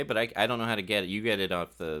the UK, but I don't know how to get it. You get it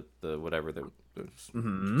off the whatever the.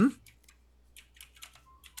 Mm-hmm.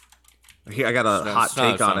 Here, I got a hot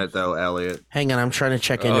take on it though, Elliot. Hang on, I'm trying to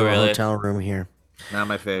check into a hotel room here. Not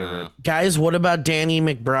my favorite. Guys, what about Danny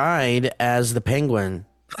McBride as the Penguin?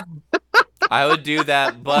 I would do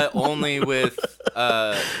that, but only with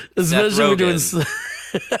Seth Especially we're doing Rogen.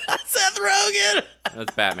 Seth Rogen.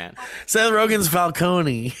 That's Batman. Seth Rogen's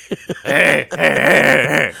Falcone.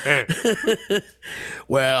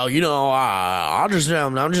 Well,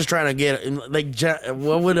 I'm just trying to get like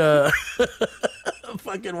what would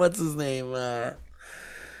fucking what's his name?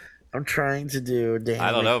 I'm trying to do Danny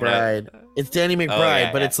I don't know, McBride. man. It's Danny McBride,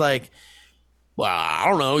 yeah, but yeah. it's like, well, I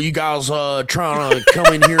don't know. You guys trying to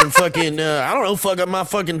come in here and fucking I don't know, fuck up my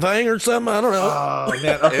fucking thing or something. I don't know. Oh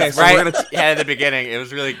man. Okay, It's so right. we're gonna. Yeah, at the beginning, it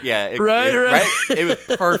was really Right. It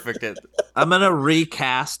was perfect. I'm gonna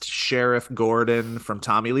recast Sheriff Gordon from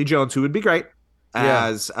Tommy Lee Jones, who would be great.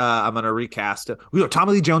 As I'm gonna recast.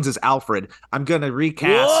 Tommy Lee Jones is Alfred. I'm gonna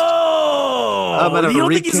recast. Whoa! You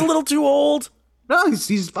don't think he's a little too old? No,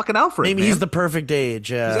 he's fucking Alfred. Maybe man. he's the perfect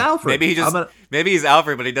age. Yeah. He's Alfred. Maybe he's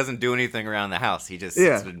Alfred, but he doesn't do anything around the house. He just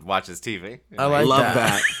sits and watches TV. I like love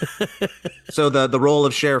that. So the role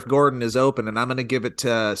of Sheriff Gordon is open, and I'm gonna give it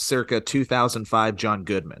to circa 2005 John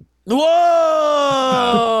Goodman.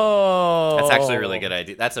 Whoa! That's actually a really good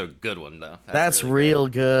idea. That's a good one, though. That's real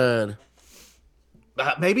good.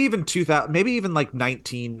 Maybe even 2000, maybe even like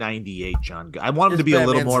 1998 John Goodman. I want him to be a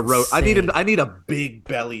little Batman's more insane. I need a big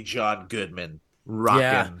belly John Goodman rocking.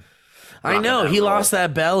 Yeah. I know he lost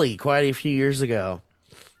that belly quite a few years ago.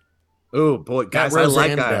 Oh boy, guys, That I like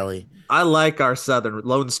Roseanne our belly. I like our Southern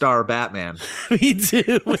Lone Star Batman. Me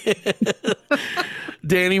too.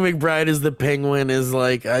 Danny McBride as the Penguin is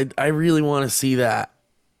like I really want to see that.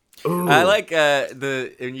 Ooh. I like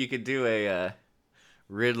and you could do a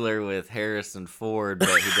Riddler with Harrison Ford, but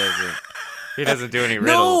he doesn't do any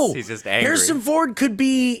riddles. No, He's just angry. Harrison Ford could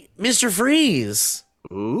be Mr. Freeze.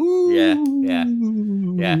 Ooh. Yeah,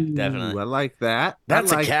 definitely. I like that.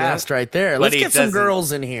 That's I like a cast that. right there. But Let's he get some doesn't-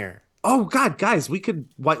 girls in here. Oh God, guys, we could.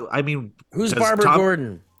 I mean, Who's does Barbara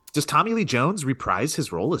Gordon? Does Tommy Lee Jones reprise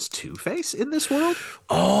his role as Two-Face in this world?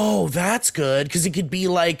 Oh, that's good because it could be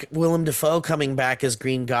like Willem Dafoe coming back as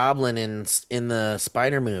Green Goblin in the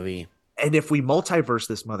Spider movie. And if we multiverse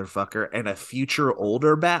this motherfucker and a future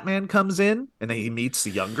older Batman comes in and he meets the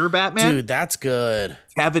younger Batman, Dude, that's good.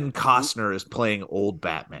 Kevin Costner is playing old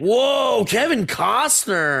Batman. Whoa, Kevin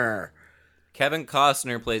Costner. Kevin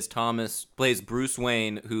Costner plays Bruce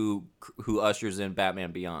Wayne, who ushers in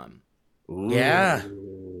Batman Beyond. Ooh. Yeah.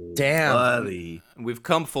 Damn. Buddy. We've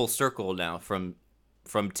come full circle now from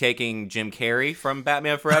taking Jim Carrey from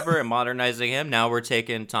Batman Forever and modernizing him. Now we're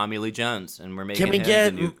taking Tommy Lee Jones and we're making Can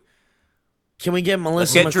we get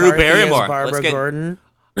Melissa get McCarthy Drew Barrymore. as Barbara Let's get- Gordon?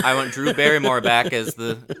 I want Drew Barrymore back as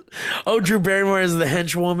the Drew Barrymore is the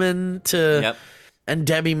henchwoman to Yep. and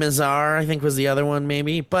Debbie Mazar, I think was the other one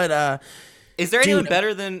maybe. But Is there anyone Dude.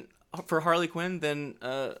 better than for Harley Quinn than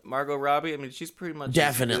Margot Robbie? I mean, she's pretty much as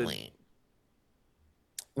definitely.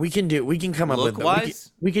 We can come up with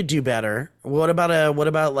Look-wise? we could do better. What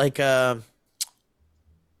about like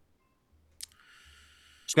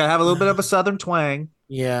She's got to have a little bit of a Southern twang.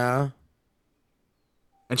 yeah.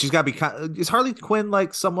 And she's got to be is Harley Quinn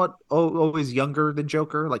like somewhat always younger than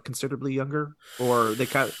Joker, like considerably younger? Or they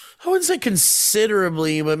kind of. I wouldn't say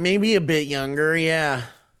considerably, but maybe a bit younger, yeah.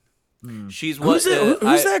 She's Who's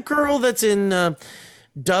what? that girl that's in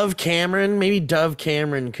Dove Cameron? Maybe Dove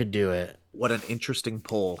Cameron could do it. What an interesting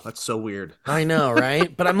poll. That's so weird. I know,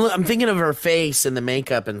 right? But I'm thinking of her face and the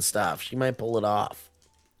makeup and stuff. She might pull it off.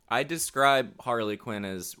 I describe Harley Quinn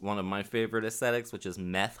as one of my favorite aesthetics, which is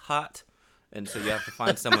meth hot. And so you have to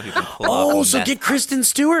find someone who can pull off. Oh, so meth get Kristen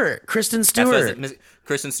Stewart. Kristen That's what I Stewart. said.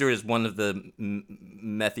 Kristen Stewart is one of the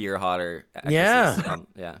methier, hotter actresses. Yeah.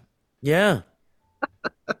 Yeah. Yeah.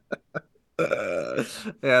 Yeah,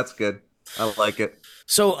 that's good. I like it.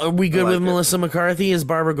 So are we good like with it. Melissa McCarthy as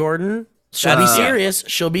Barbara Gordon? She'll be serious.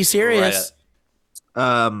 She'll be serious.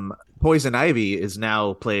 Poison Ivy is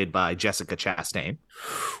now played by Jessica Chastain.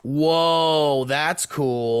 Whoa, that's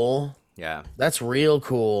cool. Yeah. That's real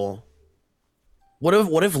cool. What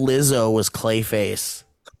if Lizzo was Clayface?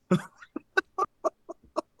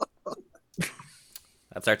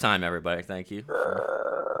 That's our time, everybody. Thank you.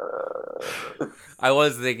 I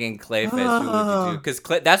was thinking Clayface. Who would you do? Because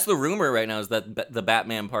that's the rumor right now is that the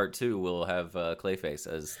Batman Part 2 will have Clayface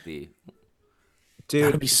as the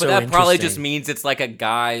That'd dude. be so But that probably just interesting. means it's like a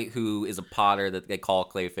guy who is a potter that they call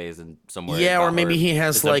Clayface and somewhere. Yeah, or maybe he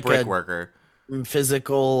has is like a brick worker.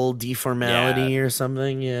 physical deformality or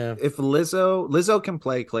something. Yeah. If Lizzo can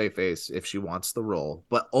play Clayface if she wants the role,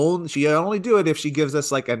 but she only do it if she gives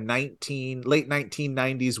us like a late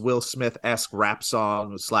 1990s Will Smith-esque rap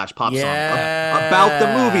song / pop song about the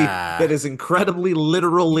movie that is incredibly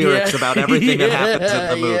literal lyrics about everything that happens in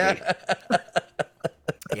the movie.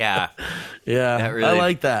 Yeah. Yeah, That really- I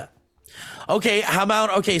like that. Okay, how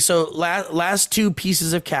about so last two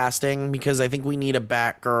pieces of casting, because I think we need a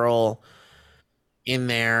Batgirl in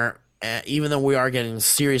there, even though we are getting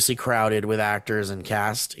seriously crowded with actors and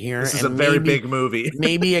cast here. This is and a very big movie.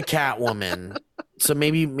 Maybe a Catwoman. So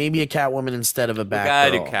maybe a Catwoman instead of a We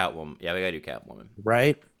gotta do Batgirl, Catwoman. Yeah, we gotta do Catwoman.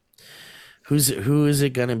 right? Who is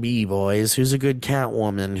it gonna be, boys? Who's a good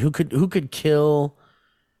Catwoman? Who could kill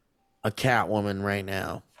a Catwoman right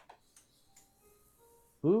now?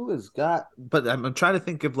 Who has got? But I'm trying to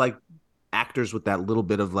think of like actors with that little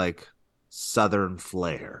bit of like Southern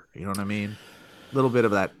flair. You know what I mean? A little bit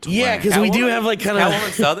of that. Twang. Yeah, because we do have like kind of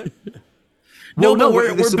Catwoman Southern. No, Well, no, but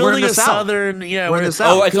we're we're in building the a South. southern. Yeah, We're in the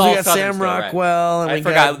South. Oh, it's 'cause all we got Southern Sam still, right. Rockwell and I we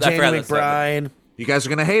forgot- got I forgot Jamie that's Southern. McBride. You guys are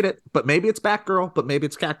gonna hate it, but maybe it's Batgirl, but maybe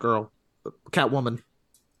it's Catgirl, Catwoman,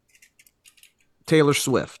 Taylor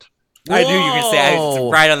Swift. I knew you were gonna say.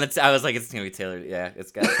 Whoa. Right on the. I was like, it's gonna be Taylor. Yeah,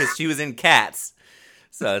 it's got because she was in Cats,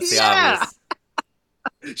 so it's the Yeah.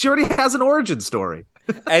 obvious. She already has an origin story.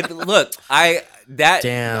 And look,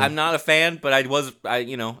 Damn. I'm not a fan, but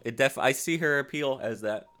I see her appeal as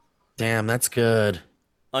that Damn, that's good.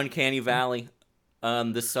 uncanny valley,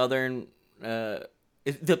 the southern.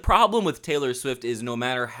 The problem with Taylor Swift is no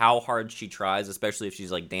matter how hard she tries, especially if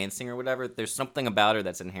she's like dancing or whatever, there's something about her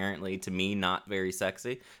that's inherently to me not very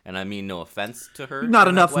sexy, and I mean no offense to her. Not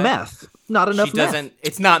in that enough way. meth. Not enough She meth. doesn't.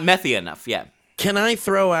 It's not methy enough. Yeah. Can I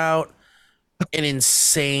throw out an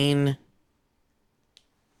insane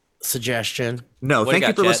suggestion? No, What thank you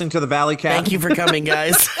you got, for Chet? listening to the Valley Cat. Thank you for coming,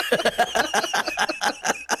 guys.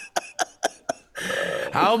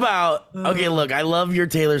 How about look, I love your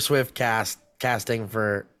Taylor Swift casting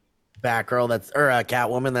for Batgirl.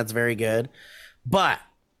 Catwoman. That's very good. But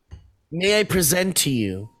may I present to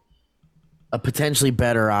you a potentially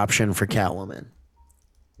better option for Catwoman?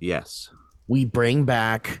 Yes. We bring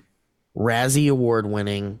back Razzie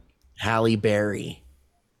Award-winning Halle Berry.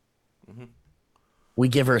 We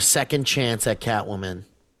give her a second chance at Catwoman.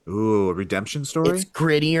 Ooh, a redemption story? It's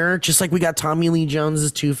grittier, just like we got Tommy Lee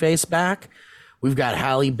Jones's Two-Face back. We've got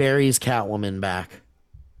Halle Berry's Catwoman back.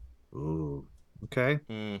 Ooh. Okay.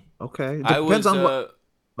 Okay. It I depends was. on what.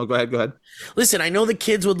 Oh, go ahead. Listen, I know the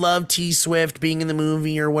kids would love T Swift being in the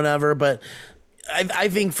movie or whatever, but I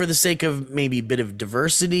think for the sake of maybe a bit of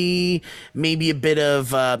diversity, maybe a bit of,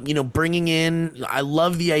 bringing in, I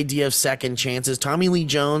love the idea of second chances. Tommy Lee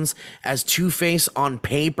Jones as Two-Face on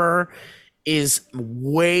paper is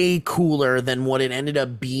way cooler than what it ended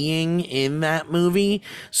up being in that movie.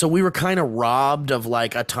 So we were kind of robbed of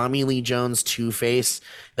like a Tommy Lee Jones Two-Face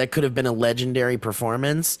that could have been a legendary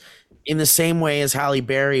performance. In the same way as Halle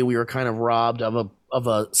Berry, we were kind of robbed of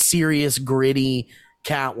a serious, gritty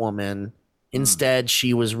Catwoman. Instead,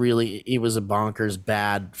 it was a bonkers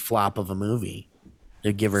bad flop of a movie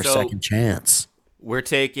to give her a So- second chance. We're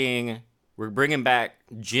bringing back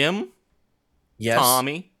Jim, Yes,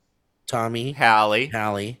 Tommy,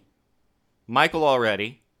 Hallie, Michael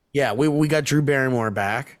already. Yeah, we got Drew Barrymore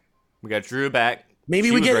back. We got Drew back. Maybe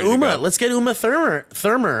She we was get ready to Uma. go. Let's get Uma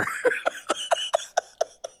Thurmer.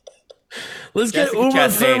 Let's get Jessica Uma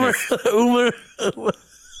Chastain Thurmer.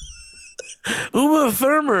 Uma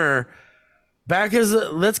Thurmer back as.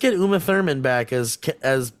 Let's get Uma Thurman back as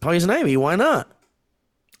Poison Ivy. Why not?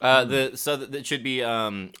 That should be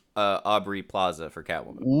Aubrey Plaza for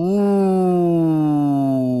Catwoman.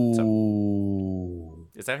 Ooh.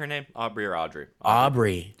 Is that her name? Aubrey or Audrey?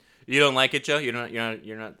 Aubrey. You don't like it, Joe? You're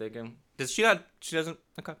not thinking. Does she not? She doesn't.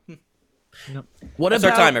 Okay. What That's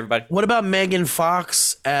about our time, everybody. What about Megan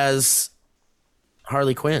Fox as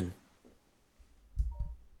Harley Quinn?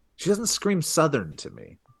 She doesn't scream Southern to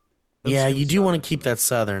me. Yeah, you do want to keep that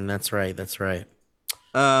Southern. That's right.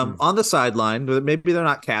 On the sideline, maybe they're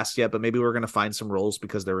not cast yet, but maybe we're going to find some roles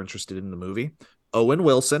because they're interested in the movie. Owen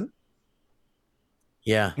Wilson,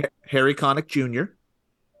 Yeah. Harry Connick Jr.,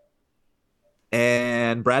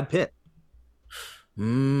 and Brad Pitt.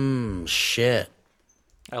 Shit.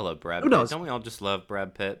 I love Brad Who Pitt. knows? Don't we all just love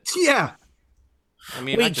Brad Pitt? Yeah. I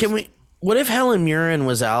mean, Wait, can we? What if Helen Mirren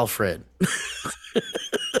was Alfred?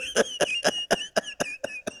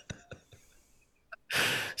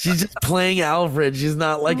 She's just playing Alfred. She's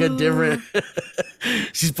not like a different.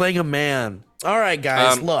 She's playing a man. All right,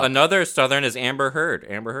 guys, look. Another Southern is Amber Heard.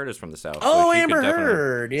 Amber Heard is from the South. Oh, she could Amber definitely-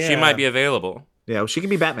 Heard. Yeah. She might be available. Yeah, well, she can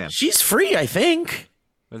be Batman. She's free, I think.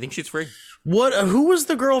 I think she's free. What? Who was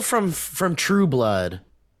the girl from True Blood?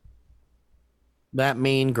 That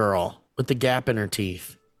main girl with the gap in her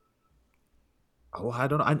teeth. Oh, I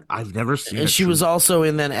don't know. I've never seen And it. she was also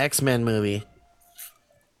in that X-Men movie.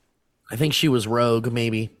 I think she was Rogue,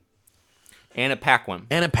 maybe. Anna Paquin.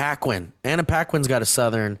 Anna Paquin. Anna Paquin's got a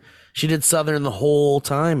Southern. She did Southern the whole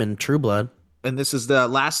time in True Blood. And this is the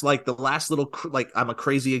last little, I'm a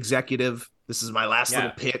crazy executive. This is my last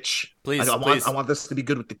little pitch. Please, I please. want this to be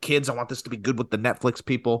good with the kids. I want this to be good with the Netflix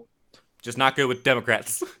people. Just not good with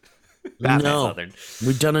Democrats. Batman. No, Southern.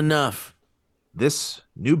 we've done enough. This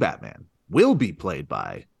new Batman will be played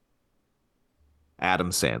by Adam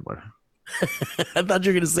Sandler. I thought you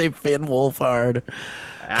were going to say Finn Wolfhard.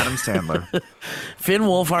 Adam Sandler. Finn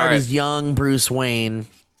Wolfhard right. is young Bruce Wayne.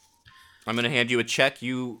 I'm going to hand you a check.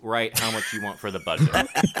 You write how much you want for the budget.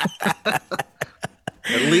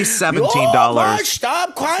 At least $17.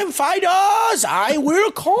 Stop crime fighters! I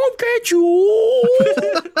will come get you.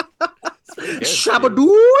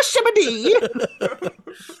 Shabadoo, shabadee.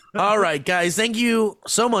 All right, guys. Thank you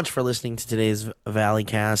so much for listening to today's Valley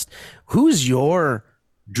Cast. Who's your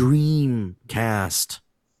dream cast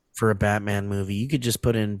for a Batman movie? You could just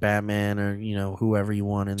put in Batman or whoever you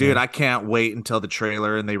want in Dude, there. I can't wait until the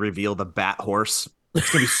trailer and they reveal the Bat Horse. It's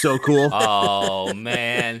gonna be so cool. Oh,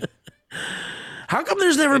 man. How come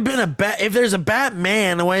there's never been a bat? If there's a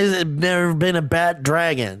Batman, why has it never been a Bat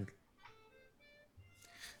Dragon?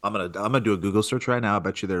 I'm gonna do a Google search right now. I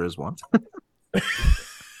bet you there is one.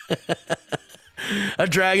 A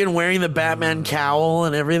dragon wearing the Batman cowl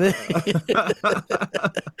and everything.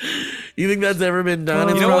 You think that's ever been done?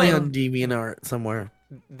 It's You know probably what? on DeviantArt somewhere.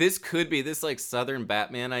 This could be this like Southern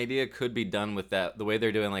Batman idea could be done with that the way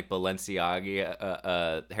they're doing like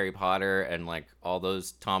Balenciaga, Harry Potter, and like all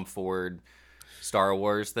those Tom Ford Star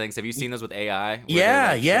Wars things. Have you seen those with AI? Where Yeah,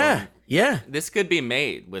 they're, like, yeah, showing- yeah. This could be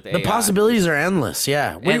made with AI. The possibilities are endless.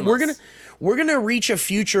 Yeah, Endless. we're gonna reach a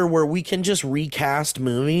future where we can just recast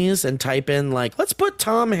movies and type in like, let's put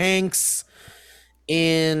Tom Hanks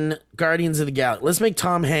in Guardians of the Galaxy. Let's make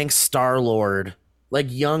Tom Hanks Star-Lord, like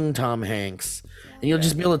young Tom Hanks, and you'll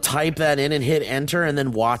just be able to type that in and hit enter and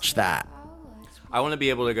then watch that. I want to be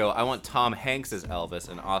able to go. I want Tom Hanks as Elvis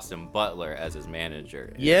and Austin Butler as his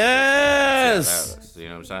manager. Yes. You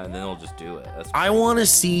know what I'm saying? And then they'll just do it. I want to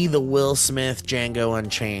see the Will Smith Django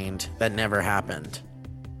Unchained that never happened.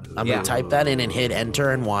 I'm gonna type that in and hit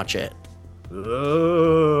enter and watch it.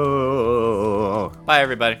 Oh. Bye,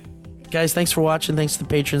 everybody. Guys, thanks for watching. Thanks to the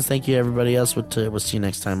patrons. Thank you, everybody else. We'll see you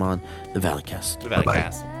next time on the Valleycast. The Valley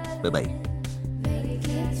Cast. Bye bye.